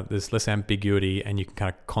 There's less ambiguity, and you can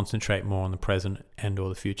kind of concentrate more on the present and or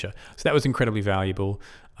the future. So that was incredibly valuable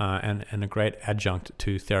and a great adjunct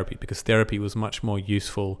to therapy, because therapy was much more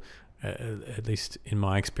useful, at least in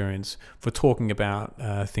my experience, for talking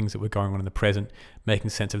about things that were going on in the present,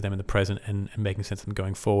 making sense of them in the present, and making sense of them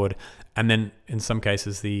going forward. And then in some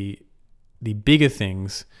cases, the bigger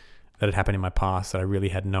things that had happened in my past that I really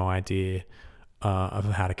had no idea of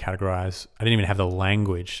how to categorize. I didn't even have the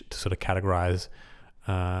language to sort of categorize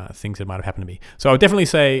things that might have happened to me. So I would definitely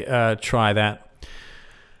say try that.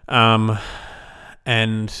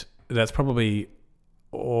 And that's probably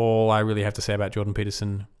all I really have to say about Jordan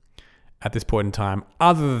Peterson at this point in time,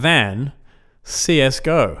 other than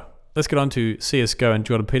CSGO. Let's get on to CSGO and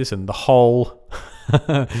Jordan Peterson, the whole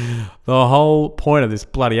point of this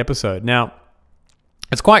bloody episode. Now,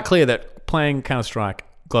 it's quite clear that playing Counter-Strike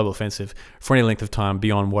Global Offensive for any length of time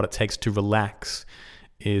beyond what it takes to relax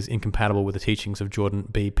is incompatible with the teachings of Jordan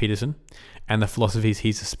B. Peterson and the philosophies he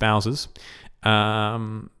espouses.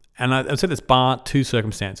 And I'd say this bar two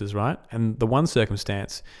circumstances, right? And the one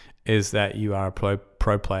circumstance is that you are a pro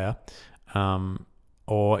player,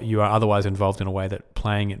 or you are otherwise involved in a way that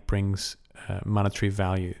playing it brings monetary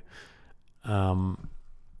value.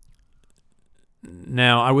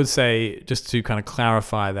 Now, I would say, just to kind of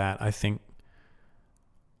clarify that, I think,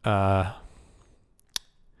 let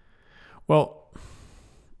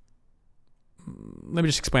me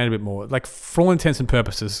just explain it a bit more. Like, for all intents and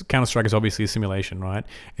purposes, Counter-Strike is obviously a simulation, right?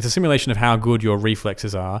 It's a simulation of how good your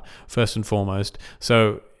reflexes are, first and foremost.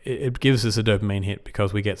 So it gives us a dopamine hit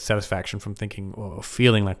because we get satisfaction from thinking or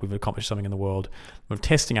feeling like we've accomplished something in the world. We're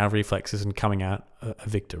testing our reflexes and coming out a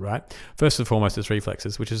victor, right? First and foremost, it's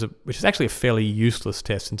reflexes, which is actually a fairly useless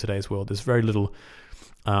test in today's world. There's very little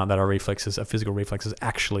that our physical reflexes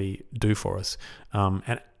actually do for us.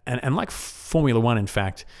 And like Formula One, in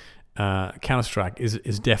fact, Counter-Strike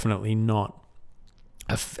is definitely not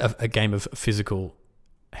a game of physical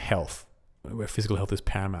health, where physical health is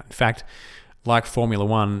paramount. In fact, like Formula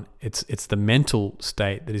One, it's the mental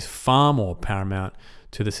state that is far more paramount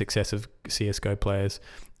to the success of CSGO players.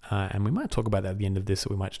 And we might talk about that at the end of this,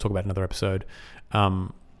 or we might talk about another episode.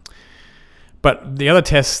 But the other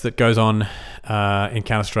test that goes on in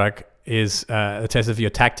Counter-Strike is the test of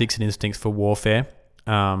your tactics and instincts for warfare.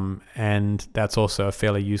 And that's also a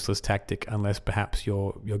fairly useless tactic unless perhaps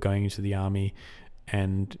you're going into the army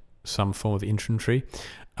and some form of infantry.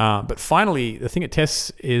 But finally, the thing it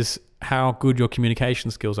tests is how good your communication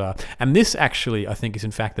skills are. And this actually, I think, is in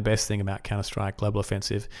fact the best thing about Counter-Strike Global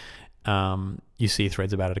Offensive. You see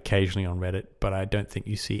threads about it occasionally on Reddit, but I don't think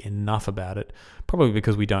you see enough about it, probably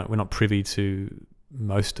because we're not privy to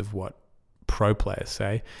most of what pro players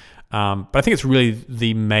say. But I think it's really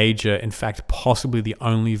the major, in fact, possibly the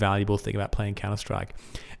only valuable thing about playing Counter-Strike.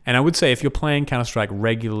 And I would say if you're playing Counter-Strike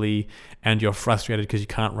regularly and you're frustrated because you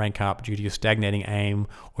can't rank up due to your stagnating aim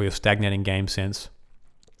or your stagnating game sense,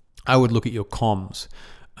 I would look at your comms.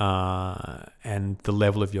 and the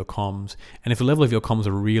level of your comms. And if the level of your comms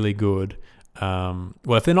are really good,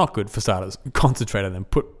 if they're not good, for starters, concentrate on them.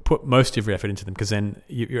 Put most of your effort into them, because then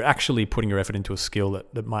you're actually putting your effort into a skill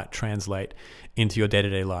that might translate into your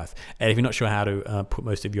day-to-day life. And if you're not sure how to put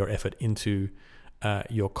most of your effort into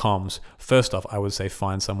your comms, first off, I would say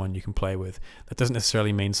find someone you can play with. That doesn't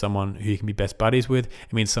necessarily mean someone who you can be best buddies with.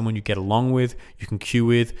 It means someone you get along with, you can queue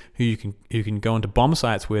with, who you can go into bomb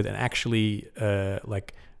sites with and actually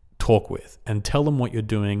talk with, and tell them what you're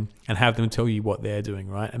doing and have them tell you what they're doing,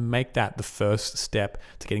 right? And make that the first step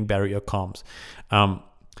to getting better at your comms.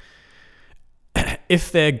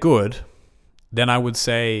 If they're good, then I would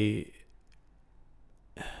say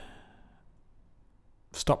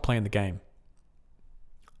stop playing the game.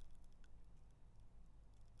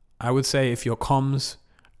 I would say if your comms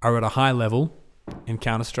are at a high level in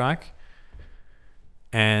Counter-Strike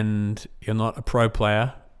and you're not a pro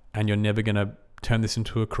player and you're never going to turn this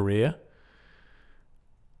into a career,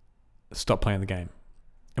 stop playing the game.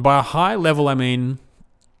 And by a high level, I mean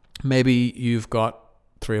maybe you've got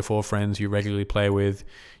 3 or 4 friends you regularly play with.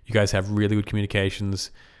 You guys have really good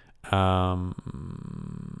communications. And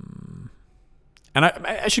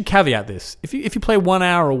I should caveat this. If you play 1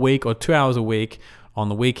 hour a week or 2 hours a week on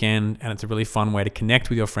the weekend, and it's a really fun way to connect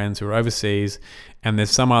with your friends who are overseas, and there's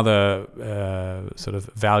some other sort of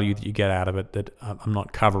value that you get out of it that I'm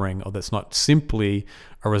not covering, or that's not simply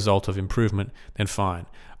a result of improvement, then fine.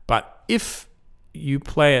 But if you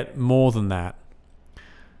play it more than that,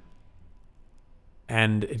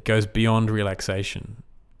 and it goes beyond relaxation,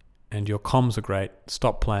 and your comms are great,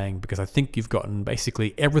 stop playing, because I think you've gotten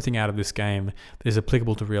basically everything out of this game that is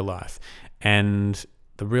applicable to real life. And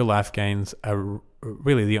the real life gains are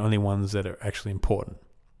really the only ones that are actually important.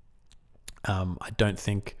 I don't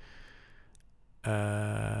think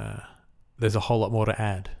there's a whole lot more to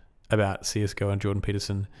add about CSGO and Jordan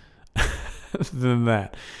Peterson than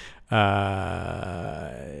that.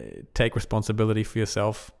 Take responsibility for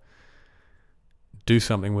yourself. Do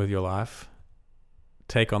something with your life.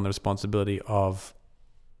 Take on the responsibility of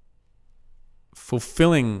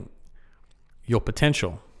fulfilling your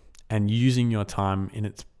potential and using your time in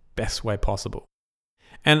its best way possible.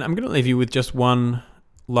 And I'm going to leave you with just one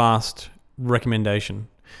last recommendation.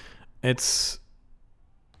 It's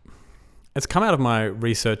come out of my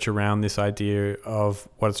research around this idea of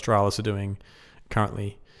what Astralis are doing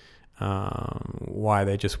currently, why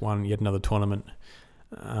they just won yet another tournament,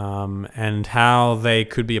 and how they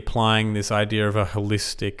could be applying this idea of a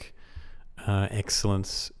holistic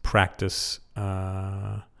excellence practice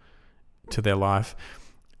to their life.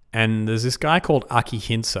 And there's this guy called Aki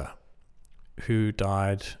Hintsa who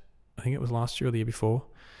died, I think it was last year or the year before.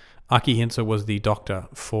 Aki Hintsa was the doctor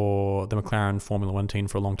for the McLaren Formula 1 team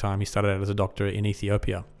for a long time. He started out as a doctor in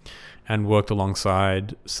Ethiopia and worked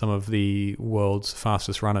alongside some of the world's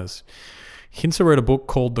fastest runners. Hintsa wrote a book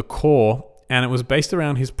called The Core, and it was based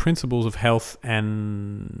around his principles of health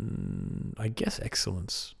and, I guess,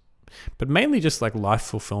 excellence, but mainly just like life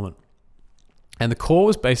fulfillment. And The Core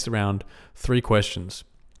was based around 3 questions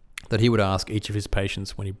that he would ask each of his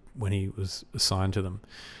patients when he was assigned to them,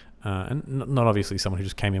 and not obviously someone who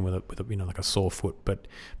just came in with a like a sore foot, but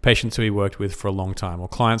patients who he worked with for a long time, or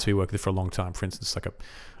clients who he worked with for a long time. For instance, like a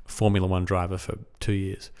Formula 1 driver for 2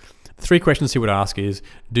 years. The 3 questions he would ask is: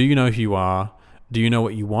 do you know who you are? Do you know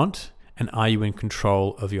what you want? And are you in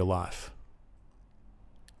control of your life?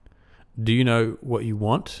 Do you know what you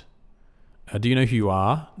want? Do you know who you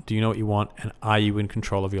are? Do you know what you want? And are you in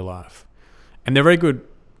control of your life? And they're very good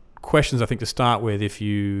questions, I think, to start with. If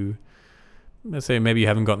you, let's say, maybe you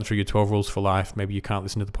haven't gotten through your 12 rules for life, maybe you can't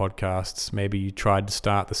listen to the podcasts, maybe you tried to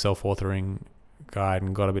start the self-authoring guide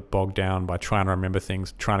and got a bit bogged down by trying to remember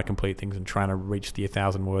things, trying to complete things, and trying to reach the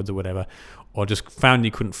 1,000 words or whatever, or just found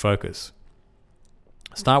you couldn't focus.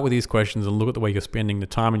 Start with these questions and look at the way you're spending the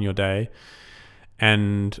time in your day,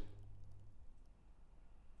 and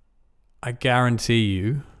I guarantee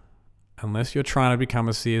you, unless you're trying to become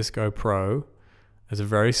a CSGO pro, there's a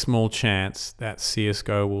very small chance that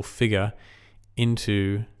CSGO will figure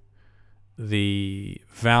into the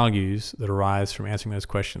values that arise from answering those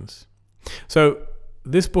questions. So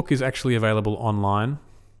this book is actually available online.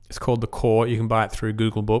 It's called The Core. You can buy it through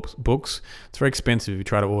Google Books. It's very expensive if you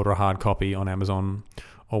try to order a hard copy on Amazon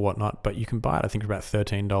or whatnot, but you can buy it, I think, for about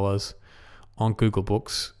 $13 on Google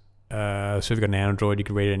Books. So if you've got an Android, you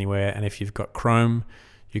can read it anywhere. And if you've got Chrome,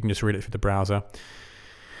 you can just read it through the browser.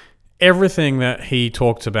 Everything that he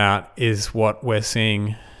talked about is what we're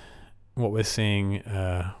seeing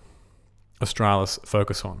Astralis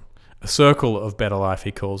focus on. A circle of better life,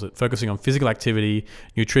 he calls it, focusing on physical activity,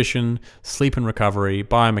 nutrition, sleep and recovery,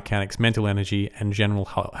 biomechanics, mental energy, and general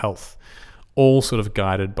health, all sort of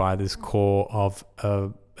guided by this core of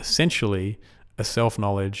essentially a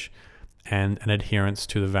self-knowledge and an adherence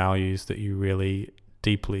to the values that you really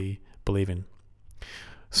deeply believe in.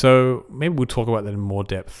 So maybe we'll talk about that in more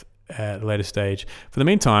depth at a later stage. For the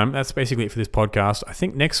meantime, that's basically it for this podcast. I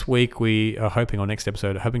think next week we are next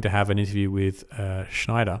episode, hoping to have an interview with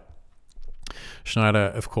Schneider.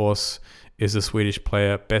 Schneider, of course, is a Swedish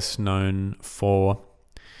player best known for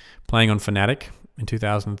playing on Fnatic in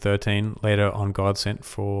 2013, later on Godsent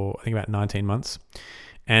for I think about 19 months,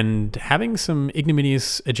 and having some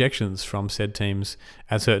ignominious ejections from said teams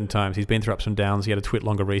at certain times. He's been through ups and downs. He had a tweet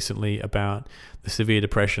longer recently about the severe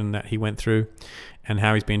depression that he went through and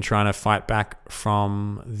how he's been trying to fight back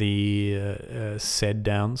from the said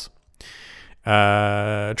downs.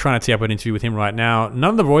 Trying to tee up an interview with him right now.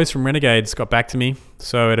 None of the boys from Renegades got back to me,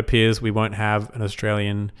 so it appears we won't have an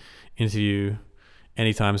Australian interview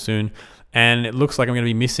anytime soon. And it looks like I'm going to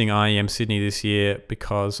be missing IEM Sydney this year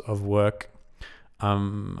because of work.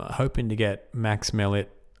 I'm hoping to get Max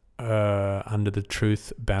Mellett under the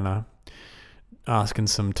Truth banner, asking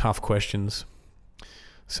some tough questions.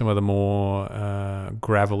 Some of the more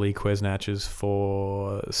gravelly Quesnatches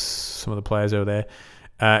for some of the players over there.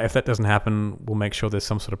 If that doesn't happen, we'll make sure there's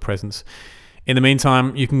some sort of presence. In the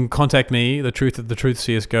meantime, you can contact me,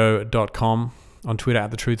 thetruth@thetruthcsgo.com, on Twitter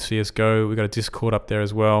 @thetruthcsgo. We've got a Discord up there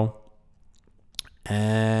as well.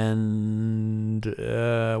 And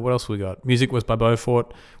what else we got? Music was by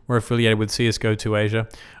Beaufort. We're affiliated with CSGO 2 Asia.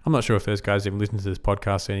 I'm not sure if those guys even listen to this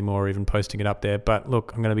podcast anymore or even posting it up there. But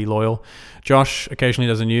look, I'm going to be loyal. Josh occasionally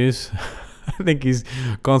does the news. I think he's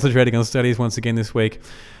concentrating on studies once again this week.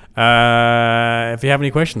 If you have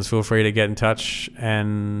any questions, feel free to get in touch.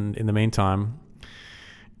 And in the meantime,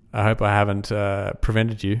 I hope I haven't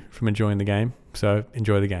prevented you from enjoying the game. So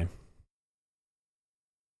enjoy the game.